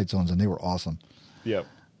 Twilight Zones, and they were awesome. Yep.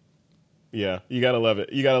 Yeah, you gotta love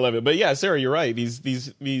it. You gotta love it. But yeah, Sarah, you're right.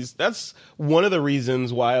 These that's one of the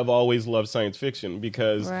reasons why I've always loved science fiction,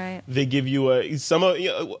 because they give you I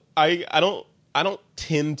I don't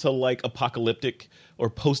tend to like apocalyptic or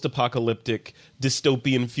post-apocalyptic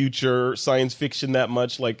dystopian future science fiction that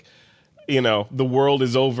much. Like, you know, the world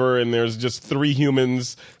is over and there's just 3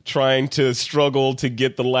 humans trying to struggle to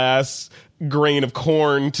get the last grain of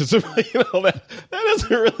corn to survive. You know, that doesn't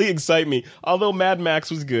really excite me. Although Mad Max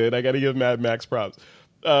was good. I got to give Mad Max props.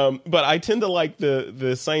 But I tend to like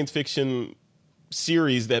the science fiction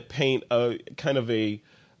series that paint a kind of a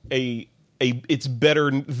it's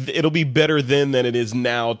better, it'll be better then than it is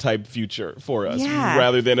now type future for us,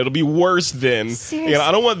 rather than it'll be worse than. Seriously. You know,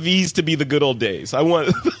 I don't want these to be the good old days. I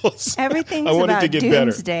want those, everything's I want about it to get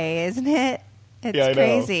doomsday, better. isn't it? It's Yeah, I know.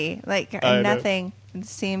 crazy. Like I know. nothing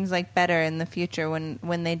seems like better in the future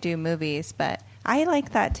when they do movies. But I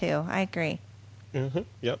like that too. I agree. Yep.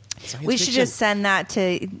 Science We should fiction. just send that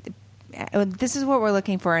to. This is what we're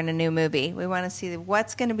looking for in a new movie. We want to see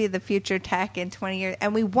what's going to be the future tech in 20 years,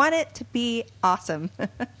 and we want it to be awesome.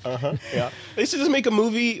 Yeah, they should just make a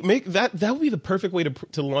movie. Make that would be the perfect way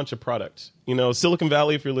to launch a product. You know, Silicon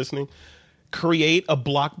Valley, if you're listening, create a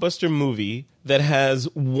blockbuster movie that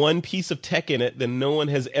has one piece of tech in it that no one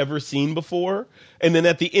has ever seen before, and then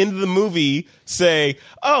at the end of the movie say,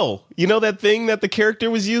 "Oh, you know that thing that the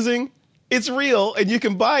character was using? It's real, and you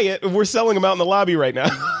can buy it. And we're selling them out in the lobby right now."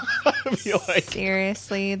 I feel like,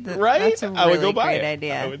 Seriously, right? That's a really I would go buy great it.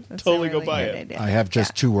 idea. I would That's a totally go really buy great it. idea. I have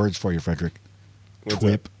just 2 words for you, Frederick. What's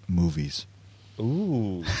TWIP movies.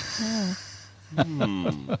 Ooh.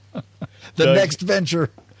 The Doug- next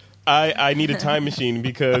venture. I need a time machine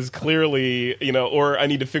because clearly, you know, or I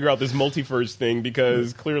need to figure out this multiverse thing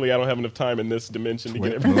because clearly I don't have enough time in this dimension to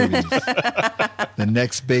get TWIP everything. movies. The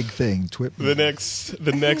next big thing. TWIP movies.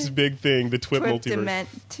 The next big thing, the TWIP multiverse.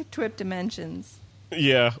 TWIP dimensions.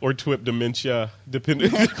 Yeah, or TWIP dementia,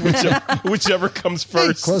 whichever comes Hey,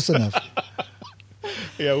 first. close enough.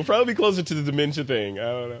 Yeah, we'll probably be closer to the dementia thing. I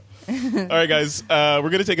don't know. All right, guys, we're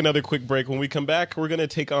going to take another quick break. When we come back, we're going to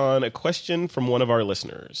take on a question from one of our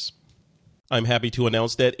listeners. I'm happy to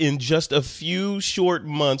announce that in just a few short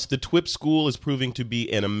months, the TWIP School is proving to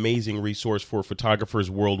be an amazing resource for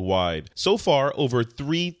photographers worldwide. So far, over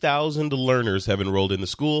 3,000 learners have enrolled in the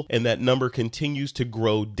school, and that number continues to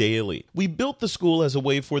grow daily. We built the school as a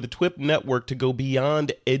way for the TWIP network to go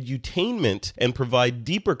beyond edutainment and provide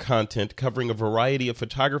deeper content covering a variety of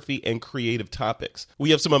photography and creative topics. We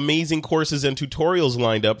have some amazing courses and tutorials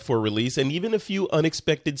lined up for release, and even a few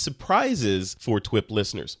unexpected surprises for TWIP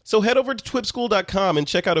listeners. So head over to TWIPschool.com and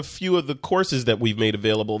check out a few of the courses that we've made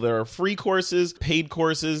available. There are free courses, paid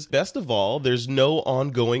courses. Best of all, there's no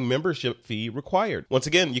ongoing membership fee required. Once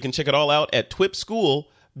again, you can check it all out at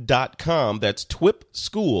TWIPschool.com. That's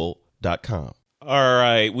TWIPschool.com. All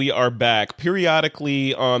right, we are back.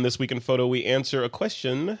 Periodically on This Week in Photo, we answer a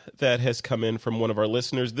question that has come in from one of our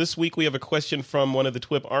listeners. This week, we have a question from one of the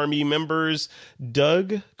TWIP Army members,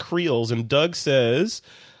 Doug Creels. And Doug says,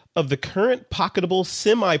 of the current pocketable,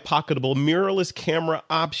 semi-pocketable mirrorless camera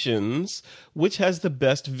options, which has the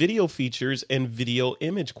best video features and video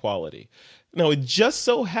image quality? Now, it just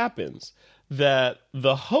so happens that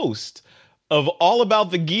the host of All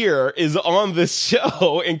About the Gear is on this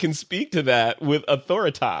show and can speak to that with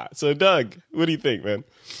authority. So, Doug, what do you think, man?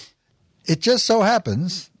 It just so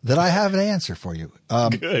happens that I have an answer for you.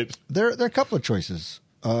 Good. There are a couple of choices.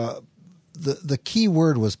 The key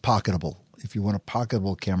word was pocketable. If you want a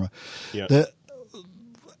pocketable camera, Yeah.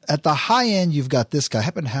 At the high end, you've got this guy. I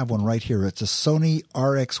happen to have one right here. It's a Sony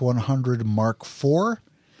RX100 Mark IV,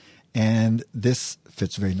 and this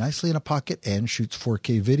fits very nicely in a pocket and shoots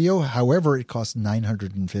 4K video. However, it costs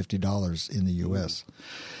 $950 in the U.S.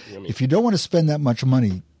 If you don't want to spend that much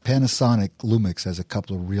money, Panasonic Lumix has a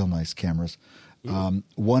couple of real nice cameras.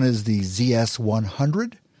 One is the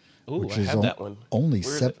ZS100. Ooh, which I is have that one. only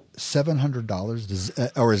Where is it?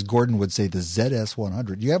 $700, or as Gordon would say, the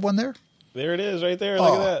ZS100. You have one there? There it is right there.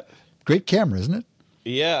 Look at that. Great camera, isn't it?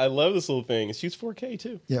 Yeah, I love this little thing. It shoots 4K,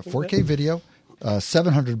 too. Yeah, Look at 4K video,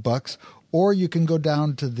 $700. Or you can go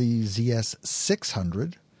down to the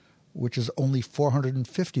ZS600, which is only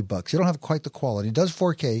 $450. You don't have quite the quality. It does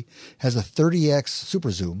 4K, has a 30x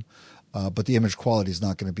super zoom, but the image quality is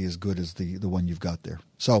not going to be as good as the one you've got there.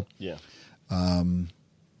 So, Yeah.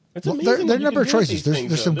 It's well, amazing there are what a you number can of do with choices. these things,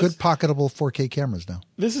 There's some though. good pocketable 4K cameras now.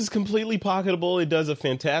 This is completely pocketable. It does a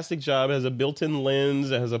fantastic job. It has a built-in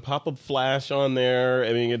lens. It has a pop-up flash on there.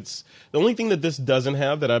 I mean, it's the only thing that this doesn't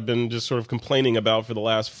have that I've been just sort of complaining about for the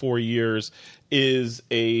last 4 years is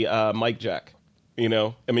a mic jack. You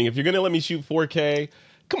know, I mean, if you're going to let me shoot 4K,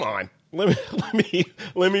 come on, let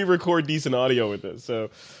me record decent audio with this. So,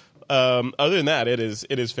 other than that, it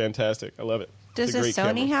is fantastic. I love it. Does It's a a great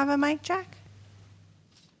Sony camera. have a mic jack?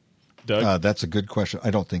 Doug? That's a good question.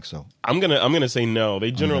 I don't think so. I'm gonna say no.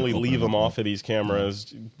 They generally open leave it them up. off of these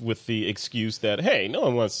cameras with the excuse that, hey, no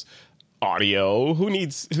one wants audio. Who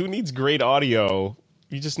needs great audio?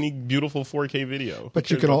 You just need beautiful 4K video. But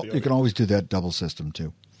Who you cares can about the you can audio? always do that double system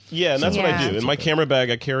too. Yeah, and that's what I Yeah. do. In my camera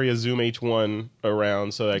bag, I carry a Zoom H1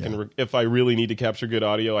 around so that I can, if I really need to capture good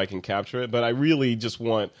audio, I can capture it. But I really just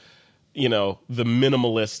want, the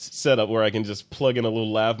minimalist setup where I can just plug in a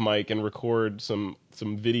little lav mic and record some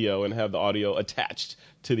video and have the audio attached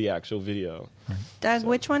to the actual video. Doug,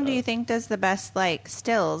 which one do you think does the best,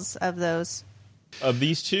 stills of those? Of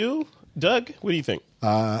these two, Doug, what do you think?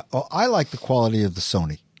 I like the quality of the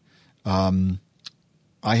Sony.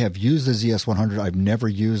 I have used the ZS100. I've never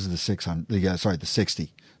used the 600. The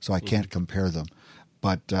 60. So I can't compare them.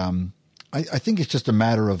 But I think it's just a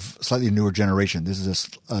matter of slightly newer generation. This is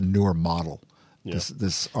a newer model. Yeah.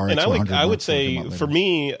 This RX100. And I would say for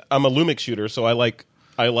me, I'm a Lumix shooter, so I like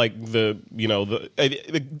the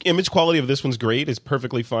image quality of this one's great. It's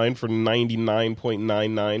perfectly fine for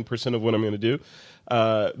 99.99% of what I'm going to do.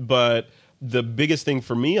 But the biggest thing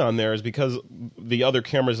for me on there is because the other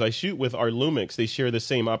cameras I shoot with are Lumix. They share the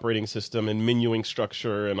same operating system and menuing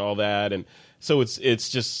structure and all that, and so it's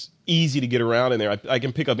just easy to get around in there. I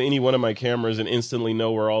can pick up any one of my cameras and instantly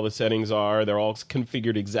know where all the settings are. They're all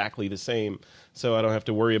configured exactly the same, so I don't have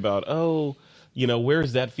to worry about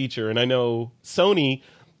where's that feature. And I know Sony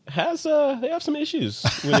has they have some issues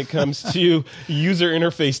when it comes to user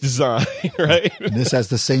interface design, right? And this has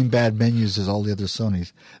the same bad menus as all the other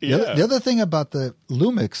Sonys. The other thing about the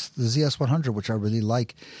Lumix, the ZS100, which I really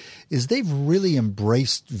like, is they've really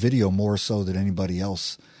embraced video more so than anybody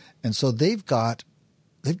else. And so they've got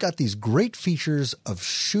these great features of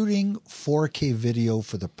shooting 4K video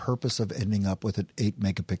for the purpose of ending up with an 8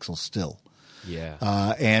 megapixel still.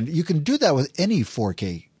 Yeah. And you can do that with any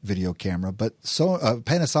 4K video camera, but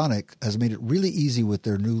Panasonic has made it really easy with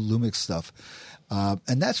their new Lumix stuff.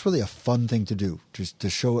 And that's really a fun thing to do, just to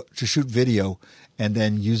shoot video and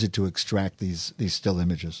then use it to extract these still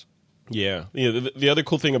images. Yeah. The other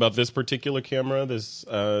cool thing about this particular camera, this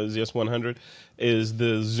ZS100, is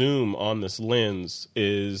the zoom on this lens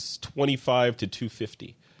is 25 to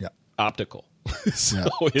 250. Yeah. Optical. So Yeah.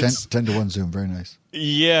 it's 10 to 1 zoom, very nice.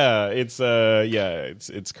 yeah, it's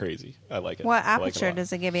crazy. I like it. What I like it a aperture lot.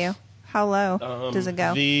 does it give you? How low does it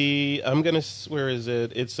go? Where is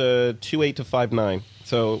it? It's a 2.8 to 5.9.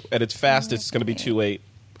 So at its fastest, it's going to be 2.8.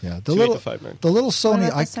 Yeah, 2.8 to 5.9. the little Sony,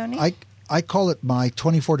 about the Sony? I call it my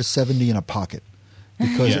 24 to 70 in a pocket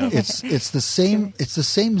because Yeah. it's the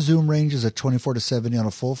same zoom range as a 24 to 70 on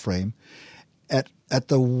a full frame. At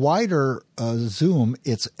the wider zoom,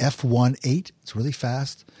 it's f1.8. It's really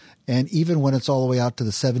fast, and even when it's all the way out to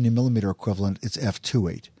the 70 millimeter equivalent, it's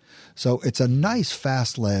f2.8. So it's a nice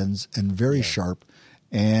fast lens and very sharp.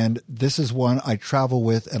 And this is one I travel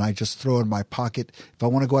with, and I just throw in my pocket if I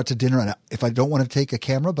want to go out to dinner, and if I don't want to take a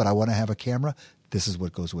camera, but I want to have a camera. This is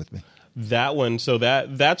what goes with me. That one, so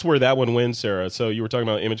that's where that one wins, Sarah. So you were talking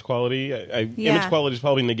about image quality. Yeah. Image quality is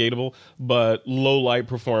probably negatable, but low light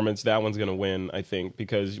performance, that one's going to win, I think.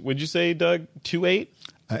 Because would you say, Doug, 2.8?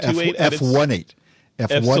 F1.8. So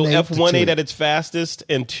F1.8 f1.8 at its fastest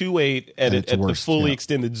and 2.8 at its the worst, fully yeah.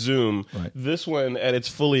 extended zoom. Right. This one at its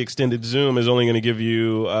fully extended zoom is only going to give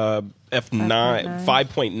you f9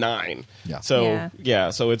 5.9. Yeah. So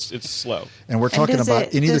so it's slow. And we're talking does about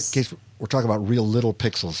it- in either does- case, we're talking about real little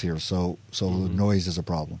pixels here, so noise is a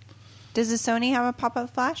problem. Does the Sony have a pop-up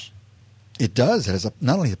flash? It does. It has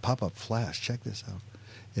not only a pop-up flash. Check this out.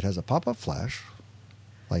 It has a pop-up flash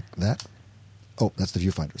like that. Oh, that's the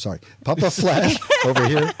viewfinder. Sorry, pop-up flash over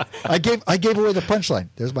here. I gave away the punchline.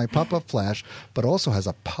 There's my pop-up flash, but also has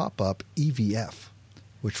a pop-up EVF,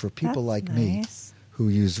 which for people That's like me nice. who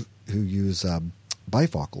use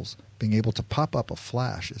bifocals, being able to pop up a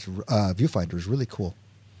flash viewfinder is really cool.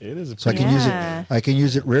 It is a So I pretty can use Yeah. it. I can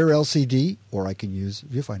use it rear LCD, or I can use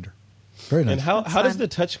viewfinder. Very nice. And how That's does fun. the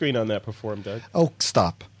touchscreen on that perform, Doug? Oh,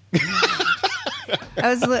 stop! I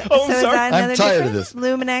was so I'm is sorry. that I'm another tired of difference?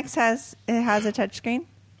 Luminex has a touchscreen.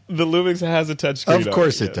 The Lumix has a touchscreen. Of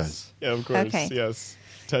course on it yes. does. Yeah, of course. Okay. Yes,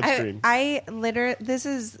 touchscreen. I literally, this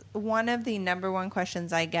is one of the number one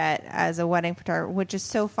questions I get as a wedding photographer, which is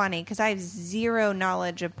so funny because I have zero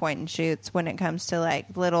knowledge of point and shoots when it comes to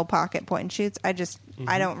like little pocket point and shoots.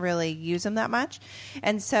 I don't really use them that much.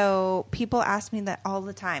 And so people ask me that all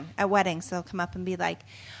the time at weddings. They'll come up and be like,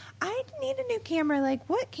 I need a new camera. Like,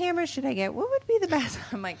 what camera should I get? What would be the best?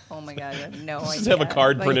 I'm like, oh my God, I have no idea. Just have a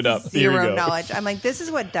card Like, printed up. Here you Zero go. knowledge. I'm like, this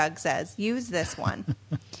is what Doug says. Use this one.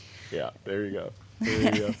 Yeah, there you go.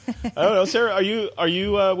 There you go. I don't know, Sarah. Are you?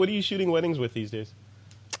 What are you shooting weddings with these days?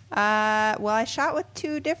 Well, I shot with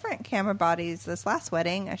 2 different camera bodies this last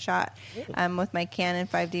wedding. I shot with my Canon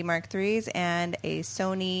 5D Mark IIIs and a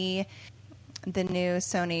Sony, the new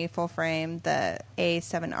Sony full frame, the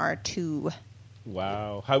A7R2.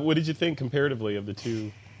 Wow. What did you think comparatively of the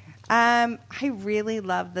two? I really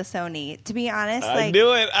love the Sony. To be honest, I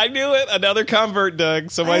knew it. Another convert,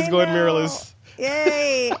 Doug. Somebody's going mirrorless.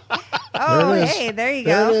 Yay! Oh, hey, there you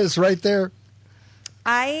go. There it is, right there.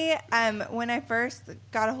 I when I first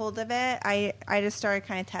got a hold of it, I just started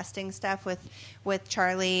kind of testing stuff with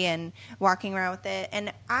Charlie and walking around with it,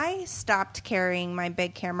 and I stopped carrying my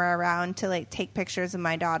big camera around to like take pictures of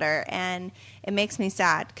my daughter, and it makes me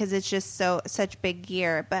sad because it's just such big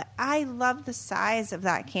gear. But I love the size of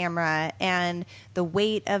that camera and the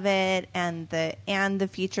weight of it and the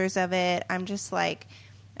features of it. I'm just like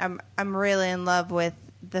I'm really in love with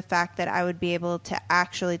the fact that I would be able to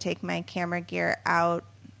actually take my camera gear out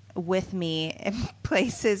with me in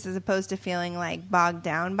places as opposed to feeling like bogged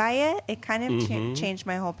down by it. It kind of changed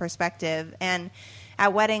my whole perspective. And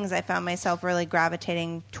at weddings, I found myself really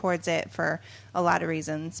gravitating towards it for a lot of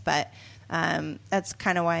reasons. But that's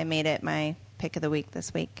kind of why I made it my pick of the week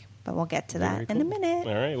this week. But we'll get to that in a minute.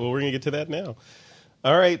 All right. Well, we're going to get to that now.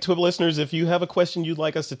 All right, TWIP listeners, if you have a question you'd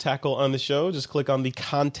like us to tackle on the show, just click on the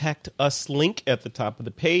Contact Us link at the top of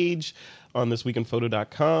the page on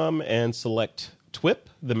thisweekinphoto.com and select TWIP,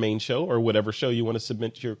 the main show, or whatever show you want to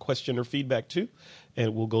submit your question or feedback to, and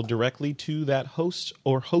it will go directly to that host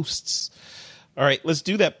or hosts. All right, let's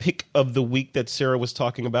do that pick of the week that Sarah was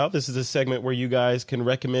talking about. This is a segment where you guys can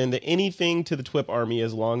recommend anything to the TWIP Army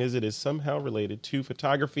as long as it is somehow related to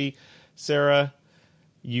photography. Sarah,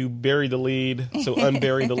 you bury the lead, so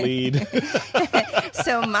unbury the lead.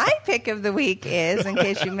 So my pick of the week is, in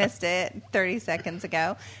case you missed it 30 seconds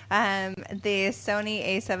ago, the Sony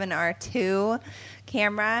A7R II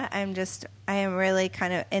camera. I am really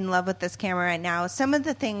kind of in love with this camera right now. Some of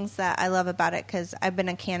the things that I love about it, because I've been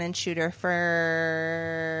a Canon shooter for,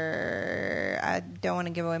 I don't want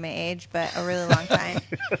to give away my age, but a really long time.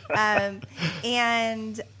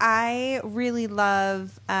 And I really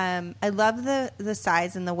love, I love the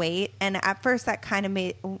size and the weight. And at first that kind of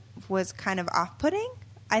was kind of off-putting.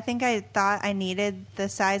 I think I thought I needed the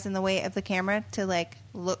size and the weight of the camera to like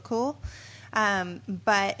look cool.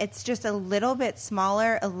 But it's just a little bit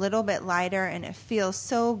smaller, a little bit lighter, and it feels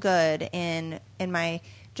so good in my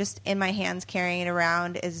hands. Carrying it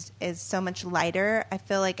around is so much lighter. I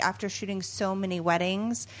feel like after shooting so many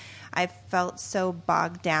weddings, I felt so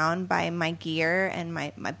bogged down by my gear and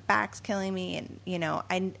my back's killing me,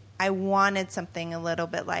 and I wanted something a little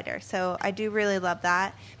bit lighter. So I do really love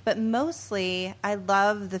that. But mostly I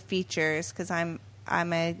love the features because I'm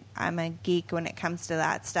a geek when it comes to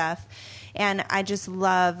that stuff. And I just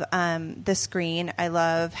love the screen. I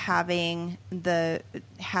love having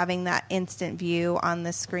that instant view on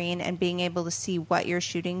the screen and being able to see what you're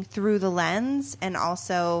shooting through the lens, and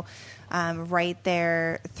also right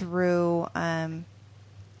there through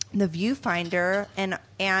the viewfinder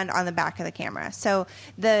and on the back of the camera. So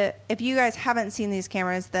if you guys haven't seen these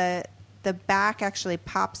cameras, the back actually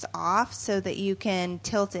pops off so that you can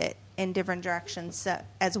tilt it in different directions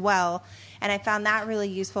as well. And I found that really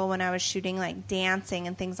useful when I was shooting like dancing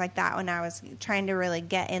and things like that, when I was trying to really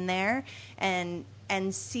get in there and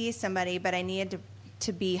see somebody, but I needed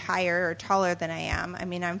to be higher or taller than I am. I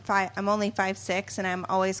mean, I'm only 5'6", and I'm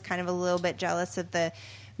always kind of a little bit jealous of the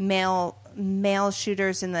male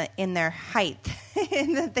shooters in their height,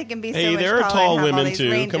 and that they can be so much taller. Hey, there are tall women too.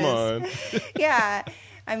 Ranges. Come on. Yeah,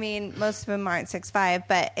 I mean, most of them aren't 6'5",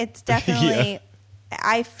 but it's definitely. Yeah.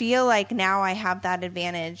 I feel like now I have that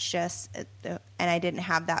advantage, and I didn't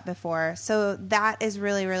have that before. So that is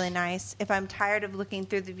really, really nice. If I'm tired of looking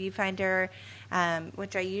through the viewfinder,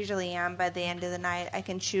 which I usually am by the end of the night, I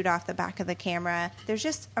can shoot off the back of the camera. There's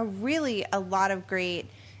just a lot of great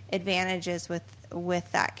advantages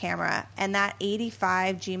with that camera. And that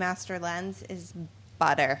 85 G Master lens is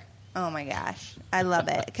butter. Oh my gosh. I love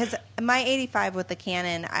it. Because my 85 with the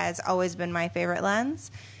Canon has always been my favorite lens.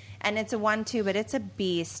 And it's a 1.2, but it's a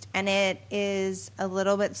beast. And it is a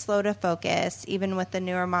little bit slow to focus, even with the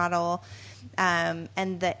newer model. And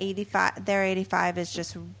the 85, their 85 is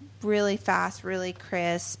just really fast, really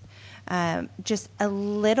crisp. Just a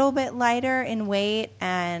little bit lighter in weight.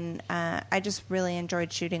 And I just really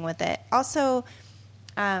enjoyed shooting with it. Also,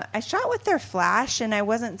 I shot with their flash, and I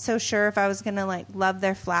wasn't so sure if I was going to love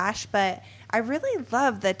their flash, but I really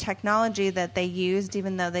love the technology that they used,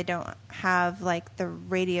 even though they don't have the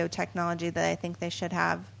radio technology that I think they should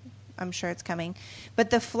have. I'm sure it's coming. But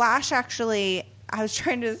the flash actually I was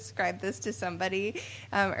trying to describe this to somebody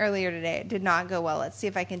earlier today. It did not go well. Let's see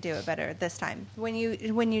if I can do it better this time. When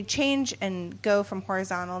you change and go from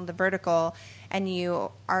horizontal to vertical, and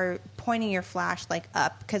you are pointing your flash like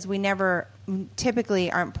up, because we never typically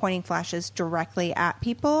aren't pointing flashes directly at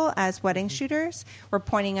people as wedding shooters. We're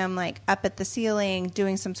pointing them like up at the ceiling,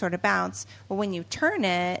 doing some sort of bounce. Well, when you turn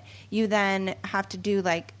it, you then have to do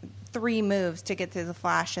like 3 moves to get to the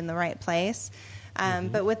flash in the right place.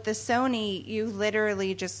 But with the Sony, you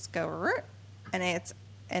literally just go, "Rrr," and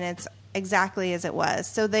it's exactly as it was.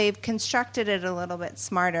 So they've constructed it a little bit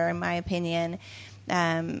smarter, in my opinion,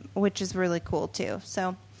 which is really cool too.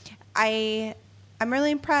 So I'm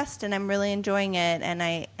really impressed, and I'm really enjoying it, and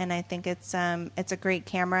I think it's a great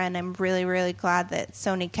camera, and I'm really, really glad that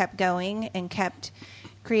Sony kept going and kept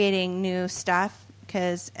creating new stuff,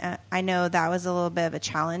 because I know that was a little bit of a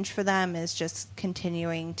challenge for them, is just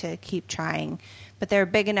continuing to keep trying. But they're a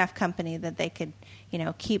big enough company that they could,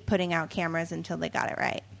 keep putting out cameras until they got it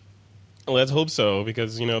right. Let's hope so,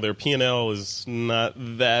 because, their P&L is not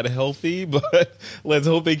that healthy, but let's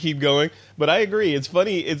hope they keep going. But I agree. It's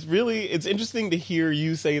funny. It's interesting to hear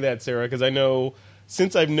you say that, Sarah, because I know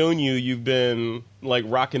since I've known you, you've been like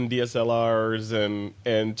rocking DSLRs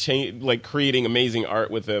and like creating amazing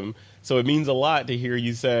art with them. So it means a lot to hear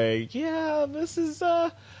you say, yeah, this is,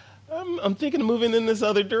 I'm thinking of moving in this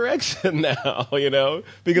other direction now,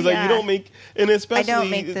 because like, you don't make, and especially I don't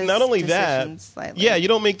make those not only decisions that, lightly. yeah, you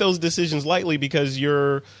don't make those decisions lightly, because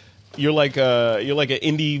you're like an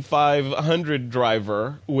Indy 500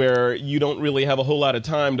 driver where you don't really have a whole lot of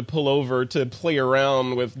time to pull over to play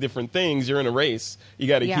around with different things. You're in a race. You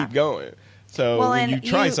got to keep going. So when you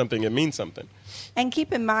try something, it means something. And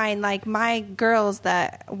keep in mind, like, my girls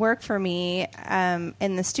that work for me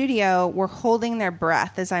in the studio were holding their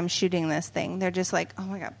breath as I'm shooting this thing. They're just like, oh,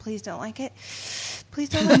 my God, please don't like it. Please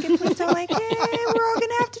don't like it. Please don't like it. We're all going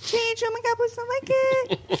to have to change. Oh, my God, please don't like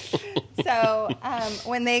it. So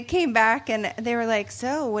when they came back and they were like,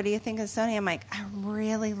 so what do you think of Sony? I'm like, I'm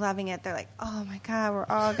really loving it. They're like, oh, my God, we're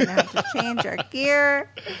all going to have to change our gear.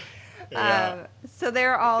 Yeah. So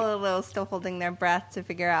they're all a little still holding their breath to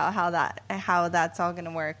figure out how that's all going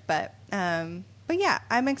to work. But yeah,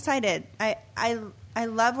 I'm excited. I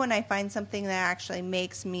love when I find something that actually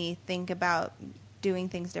makes me think about doing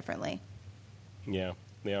things differently. Yeah.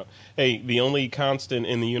 Yeah. Hey, the only constant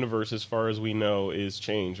in the universe, as far as we know, is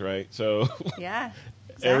change, right? So Yeah.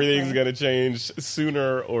 Exactly. Everything's going to change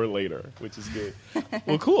sooner or later, which is good.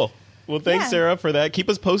 Well, cool. Well, thanks, Sarah, for that. Keep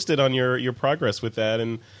us posted on your progress with that,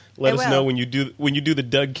 and let us know when you do the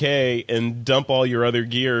Doug K and dump all your other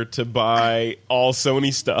gear to buy all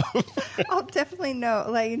Sony stuff. I'll definitely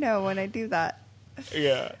let you know when I do that.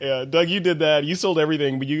 Yeah. Doug, you did that. You sold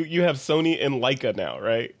everything, but you have Sony and Leica now,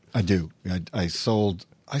 right? I do. I sold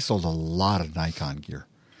a lot of Nikon gear.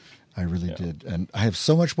 I really did, and I have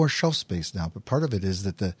so much more shelf space now. But part of it is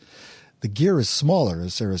that the gear is smaller,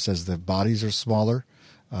 as Sarah says. The bodies are smaller.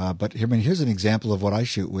 But here's an example of what I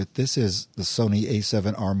shoot with. This is the Sony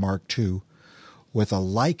A7R Mark II with a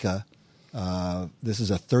Leica. This is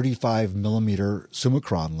a 35 millimeter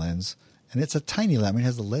Summicron lens, and it's a tiny lens. I mean, it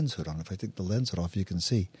has the lens hood on. If I take the lens hood off, you can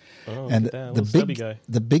see. Oh, and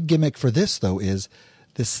the big gimmick for this, though, is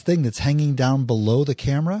this thing that's hanging down below the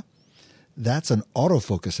camera. That's an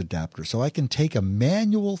autofocus adapter. So I can take a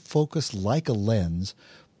manual focus Leica lens,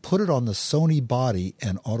 put it on the Sony body,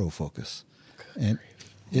 and autofocus. And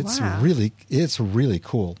it's really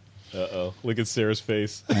cool. Uh-oh. Look at Sarah's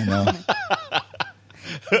face. I know.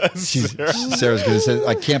 Sarah's going to say,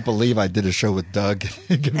 I can't believe I did a show with Doug.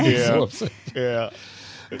 So upset. Yeah.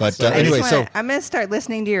 But anyway, I'm going to start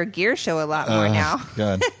listening to your gear show a lot more now.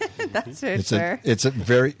 God. That's for sure. It's a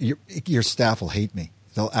very, your staff will hate me.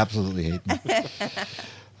 They'll absolutely hate me.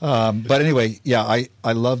 But anyway, yeah,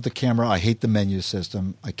 I love the camera. I hate the menu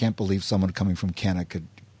system. I can't believe someone coming from Canon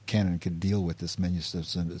could deal with this menu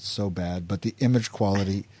system. It's so bad. But the image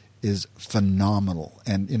quality is phenomenal.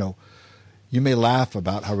 And, you may laugh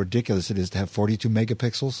about how ridiculous it is to have 42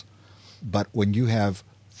 megapixels, but when you have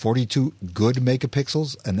 42 good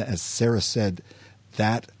megapixels, and as Sarah said,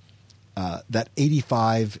 that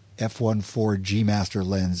 85 f1.4 G Master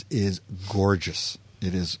lens is gorgeous.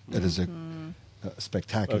 It is a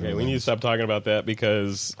spectacular. Okay, lens. we need to stop talking about that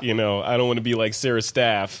because I don't want to be like Sarah's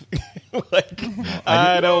staff.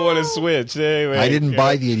 I don't want to switch. Anyway, I didn't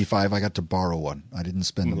buy the 85. I got to borrow one. I didn't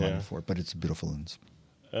spend the money for it, but it's a beautiful lens.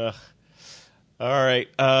 All right,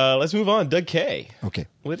 let's move on. Doug K. Okay,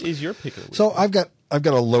 what is your pick? So I've got a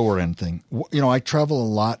lower end thing. I travel a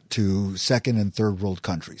lot to second and third world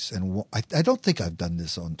countries, and I don't think I've done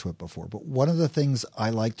this on Twit before. But one of the things I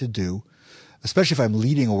like to do especially if I'm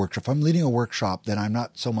leading a workshop. If I'm leading a workshop, then I'm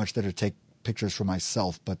not so much there to take pictures for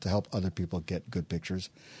myself, but to help other people get good pictures.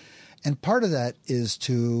 And part of that is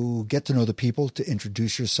to get to know the people, to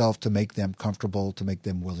introduce yourself, to make them comfortable, to make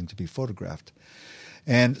them willing to be photographed.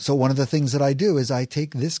 And so one of the things that I do is I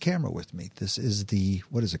take this camera with me. This is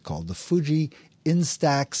what is it called? The Fuji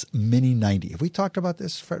Instax Mini 90. Have we talked about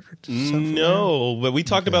this, Frederick? No, but we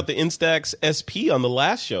talked about the Instax SP on the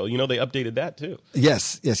last show. You know, they updated that too.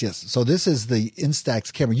 Yes. So this is the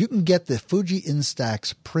Instax camera. You can get the Fuji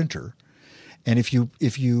Instax printer. And if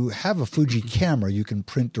you have a Fuji camera, you can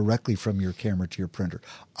print directly from your camera to your printer.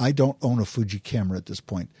 I don't own a Fuji camera at this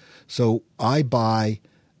point. So I buy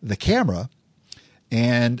the camera,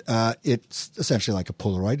 and it's essentially like a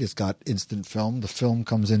Polaroid. It's got instant film. The film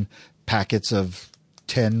comes in packets of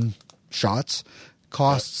 10 shots,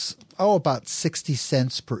 costs about 60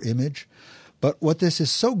 cents per image. But what this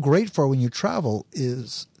is so great for when you travel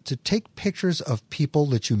is to take pictures of people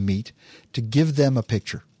that you meet, to give them a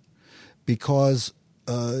picture. Because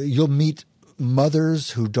you'll meet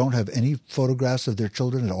mothers who don't have any photographs of their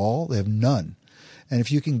children at all. They have none. And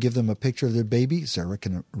if you can give them a picture of their baby, Sarah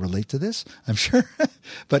can relate to this, I'm sure.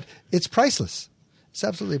 But it's priceless. It's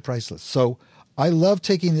absolutely priceless. So I love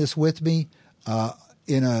taking this with me.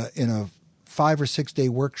 In a 5 or 6 day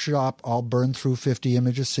workshop, I'll burn through 50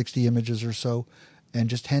 images, 60 images or so, and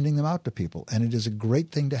just handing them out to people. And it is a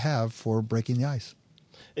great thing to have for breaking the ice.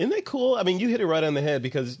 Isn't that cool? I mean, you hit it right on the head,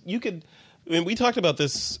 because you could. I mean, we talked about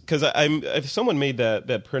this because if someone made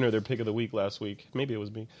that printer their pick of the week last week, maybe it was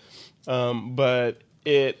me, but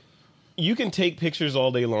you can take pictures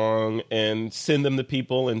all day long and send them to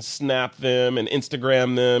people and snap them and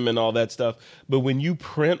Instagram them and all that stuff. But when you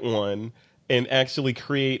print one and actually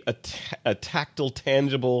create a tactile,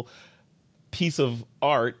 tangible piece of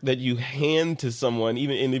art that you hand to someone,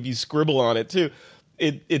 and if you scribble on it too.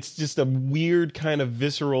 It's just a weird kind of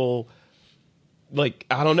visceral, like,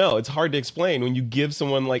 I don't know. It's hard to explain when you give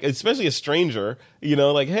someone, like, especially a stranger, you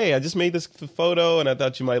know, like, hey, I just made this photo and I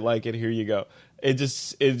thought you might like it. Here you go. It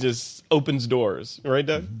just opens doors. Right,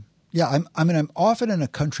 Doug? Mm-hmm. Yeah. I'm often in a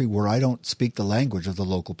country where I don't speak the language of the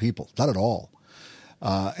local people. Not at all.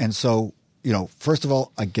 And so, you know, first of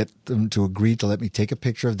all, I get them to agree to let me take a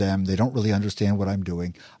picture of them. They don't really understand what I'm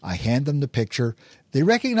doing. I hand them the picture. They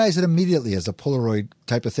recognize it immediately as a Polaroid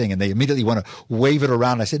type of thing, and they immediately want to wave it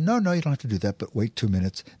around. I said, no, you don't have to do that, but wait 2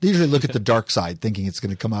 minutes. They usually look at the dark side, thinking it's going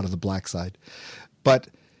to come out of the black side. But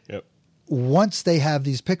once they have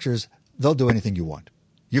these pictures, they'll do anything you want.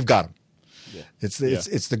 You've got them. Yeah.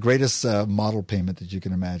 It's the greatest model payment that you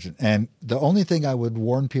can imagine. And the only thing I would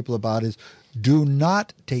warn people about is do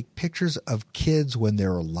not take pictures of kids when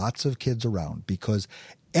there are lots of kids around, because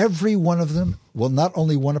every one of them will not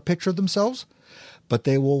only want a picture of themselves, but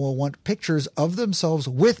they will want pictures of themselves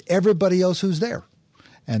with everybody else who's there.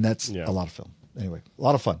 And that's a lot of fun. Anyway, a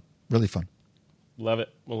lot of fun. Really fun. Love it.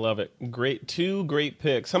 Love it. Great. 2 great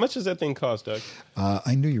picks. How much does that thing cost, Doug?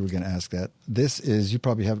 I knew you were going to ask that. This is, you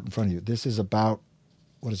probably have it in front of you. This is about,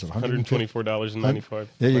 what is it? $124.95.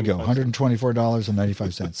 There you go.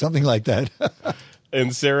 $124.95. Something like that.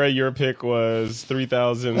 And Sarah, your pick was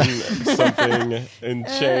 3,000 something and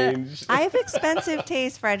change. I have expensive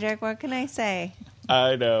taste, Frederick. What can I say?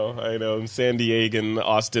 I know. San Diego,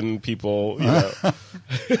 Austin people, you know.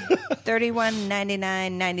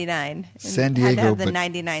 $31.99.99. San Diego, had to have the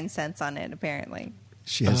 99 cents on it, apparently.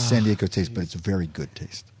 She has San Diego taste, but it's very good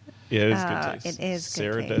taste. Yeah, it is good taste. It is good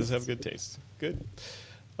Sarah taste. does have good taste. Good.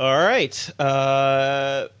 All right.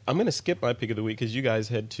 I'm going to skip my pick of the week because you guys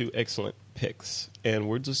had 2 excellent picks. And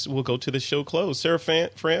we'll go to the show close. Sarah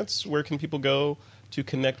France, where can people go to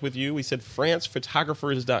connect with you? We said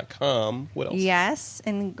francephotographers.com. What else? Yes,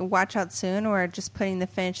 and watch out soon. We're just putting the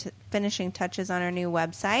finishing touches on our new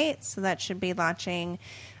website, so that should be launching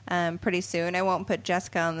pretty soon. I won't put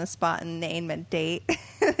Jessica on the spot and name a date.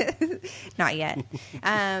 Not yet.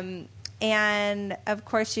 And, of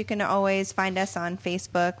course, you can always find us on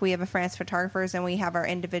Facebook. We have a France Photographers, and we have our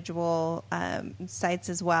individual sites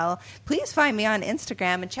as well. Please find me on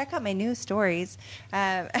Instagram and check out my news stories.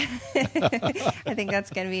 I think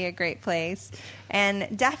that's going to be a great place.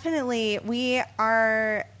 And definitely, we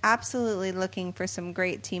are absolutely looking for some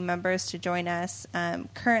great team members to join us.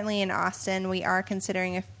 Currently in Austin, we are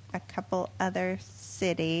considering a couple other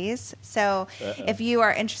cities. So if you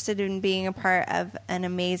are interested in being a part of an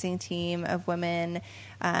amazing team of women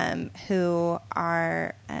who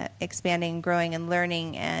are expanding, growing, and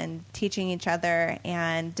learning and teaching each other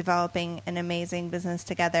and developing an amazing business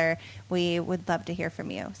together, we would love to hear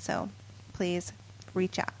from you. So please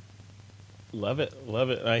reach out. Love it. Love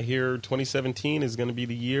it. I hear 2017 is going to be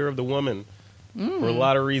the year of the woman. for a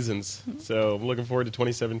lot of reasons. So I'm looking forward to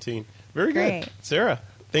 2017. Very Great. good. Sarah,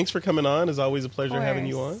 thanks for coming on. It's always a pleasure having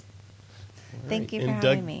you on. Thank you for And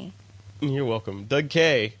having me. You're welcome. Doug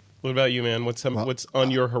K., what about you, man? What's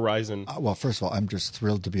on your horizon? Well, first of all, I'm just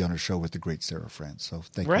thrilled to be on a show with the great Sarah France. So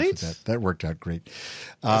thank you Right? for that. That worked out great.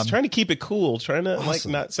 I was trying to keep it cool, trying to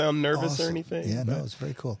Awesome. not sound nervous or Awesome. anything. Yeah, but- no, it's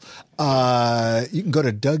very cool. You can go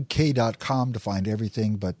to dougk.com to find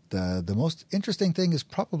everything, but the most interesting thing is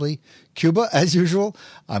probably Cuba, as usual.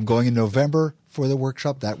 I'm going in November for the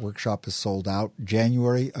workshop. That workshop is sold out.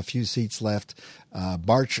 January, a few seats left.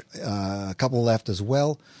 March, a couple left as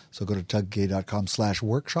well. So go to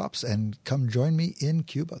dougk.com/workshops and come join me in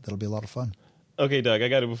Cuba. That'll be a lot of fun. Okay, Doug,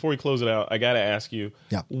 before we close it out, I got to ask you,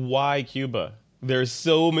 Yeah. why Cuba? There's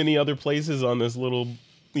so many other places on this little,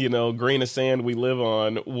 grain of sand we live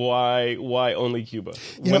on. Why only Cuba?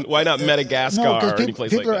 Why not Madagascar No, or because any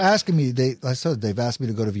place people like are that? asking me. They've asked me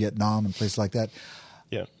to go to Vietnam and places like that.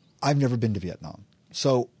 Yeah. I've never been to Vietnam.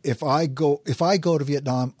 So if I go to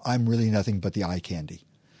Vietnam, I'm really nothing but the eye candy.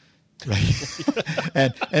 Right?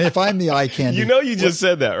 and if I'm the eye candy, You just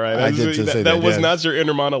said that, right? I did just say that, was yes. not your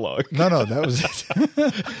inner monologue. no, that was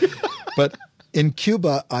it. But in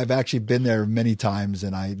Cuba, I've actually been there many times,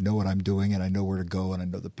 and I know what I'm doing, and I know where to go, and I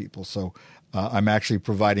know the people. So I'm actually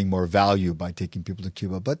providing more value by taking people to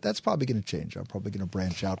Cuba. But that's probably going to change. I'm probably going to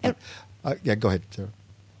branch out. But, yeah, go ahead, Sarah.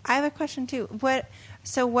 I have a question too. What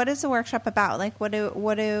is the workshop about? Like, what do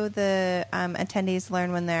the attendees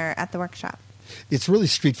learn when they're at the workshop? It's really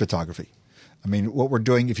street photography. I mean, what we're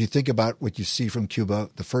doing, if you think about what you see from Cuba,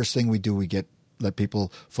 the first thing we do, let people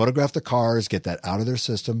photograph the cars, get that out of their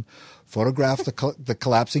system, photograph the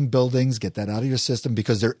collapsing buildings, get that out of your system,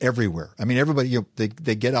 because they're everywhere. I mean, everybody,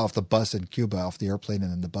 they get off the bus in Cuba, off the airplane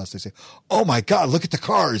and then the bus, they say, oh my God, look at the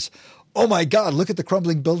cars. Oh my God, look at the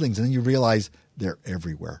crumbling buildings. And then you realize they're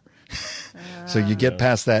everywhere. So you get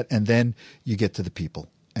past that, and then you get to the people.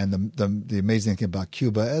 And the amazing thing about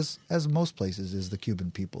Cuba, as most places, is the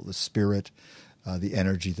Cuban people, the spirit, the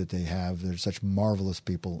energy that they have. They're such marvelous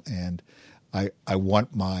people, and I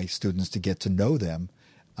want my students to get to know them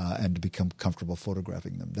and to become comfortable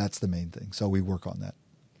photographing them. That's the main thing. So we work on that.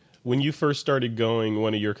 When you first started going,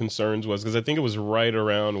 one of your concerns was, because I think it was right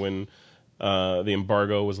around when the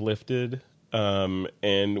embargo was lifted,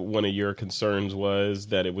 and one of your concerns was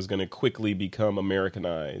that it was going to quickly become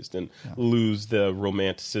Americanized and lose the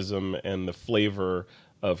romanticism and the flavor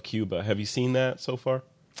of Cuba. Have you seen that so far?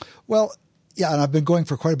 Well, yeah, and I've been going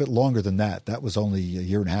for quite a bit longer than that. That was only a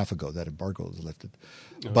year and a half ago that embargo was lifted.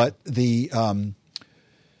 But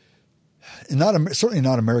certainly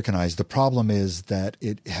not Americanized. The problem is that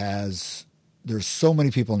there's so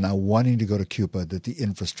many people now wanting to go to Cuba that the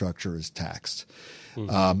infrastructure is taxed.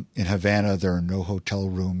 In Havana, there are no hotel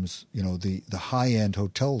rooms. The high-end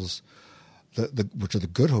hotels, which are the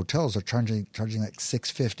good hotels, are charging like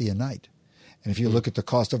 $650 a night. And if you look at the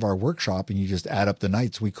cost of our workshop and you just add up the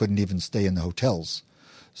nights, we couldn't even stay in the hotels.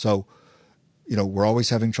 So, we're always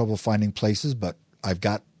having trouble finding places, but I've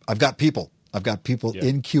got people. I've got people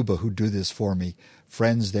in Cuba who do this for me,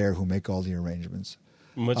 friends there who make all the arrangements.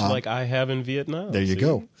 Much like I have in Vietnam. There you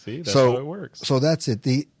go. See, that's how it works. So that's it.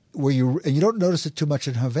 And you don't notice it too much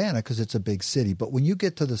in Havana because it's a big city. But when you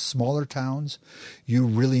get to the smaller towns, you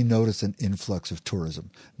really notice an influx of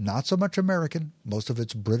tourism. Not so much American. Most of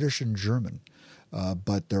it's British and German.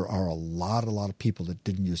 But there are a lot of people that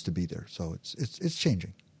didn't used to be there. So it's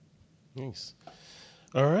changing. Nice.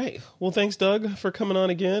 All right. Well, thanks, Doug, for coming on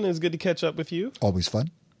again. It was good to catch up with you. Always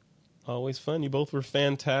fun. Always fun. You both were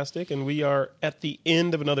fantastic. And we are at the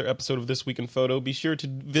end of another episode of This Week in Photo. Be sure to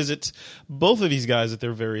visit both of these guys at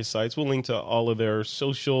their various sites. We'll link to all of their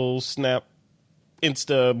social, Snap,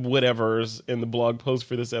 Insta, whatevers in the blog post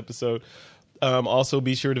for this episode. Also,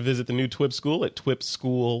 be sure to visit the new TWIP School at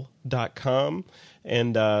twipschool.com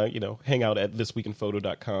and, hang out at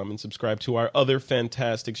thisweekinphoto.com and subscribe to our other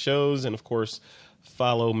fantastic shows. And, of course,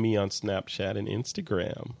 follow me on Snapchat and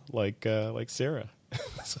Instagram like Sarah.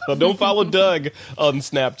 So don't follow Doug on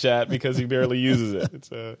Snapchat because he barely uses it. It's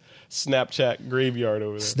a Snapchat graveyard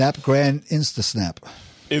over there. Snapgram, Instasnap.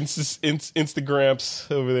 Instagrams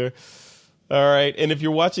over there. All right. And if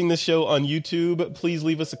you're watching this show on YouTube, please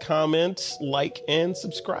leave us a comment, like, and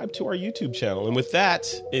subscribe to our YouTube channel. And with that,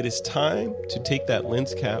 it is time to take that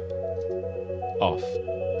lens cap off.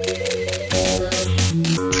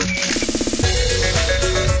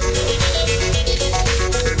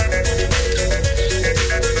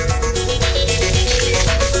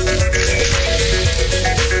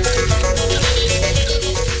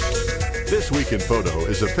 This Week in Photo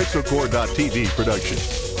is a Pixelcore.tv production,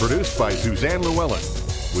 produced by Suzanne Llewellyn,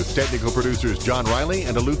 with technical producers John Riley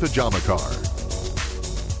and Alutha Jamakar.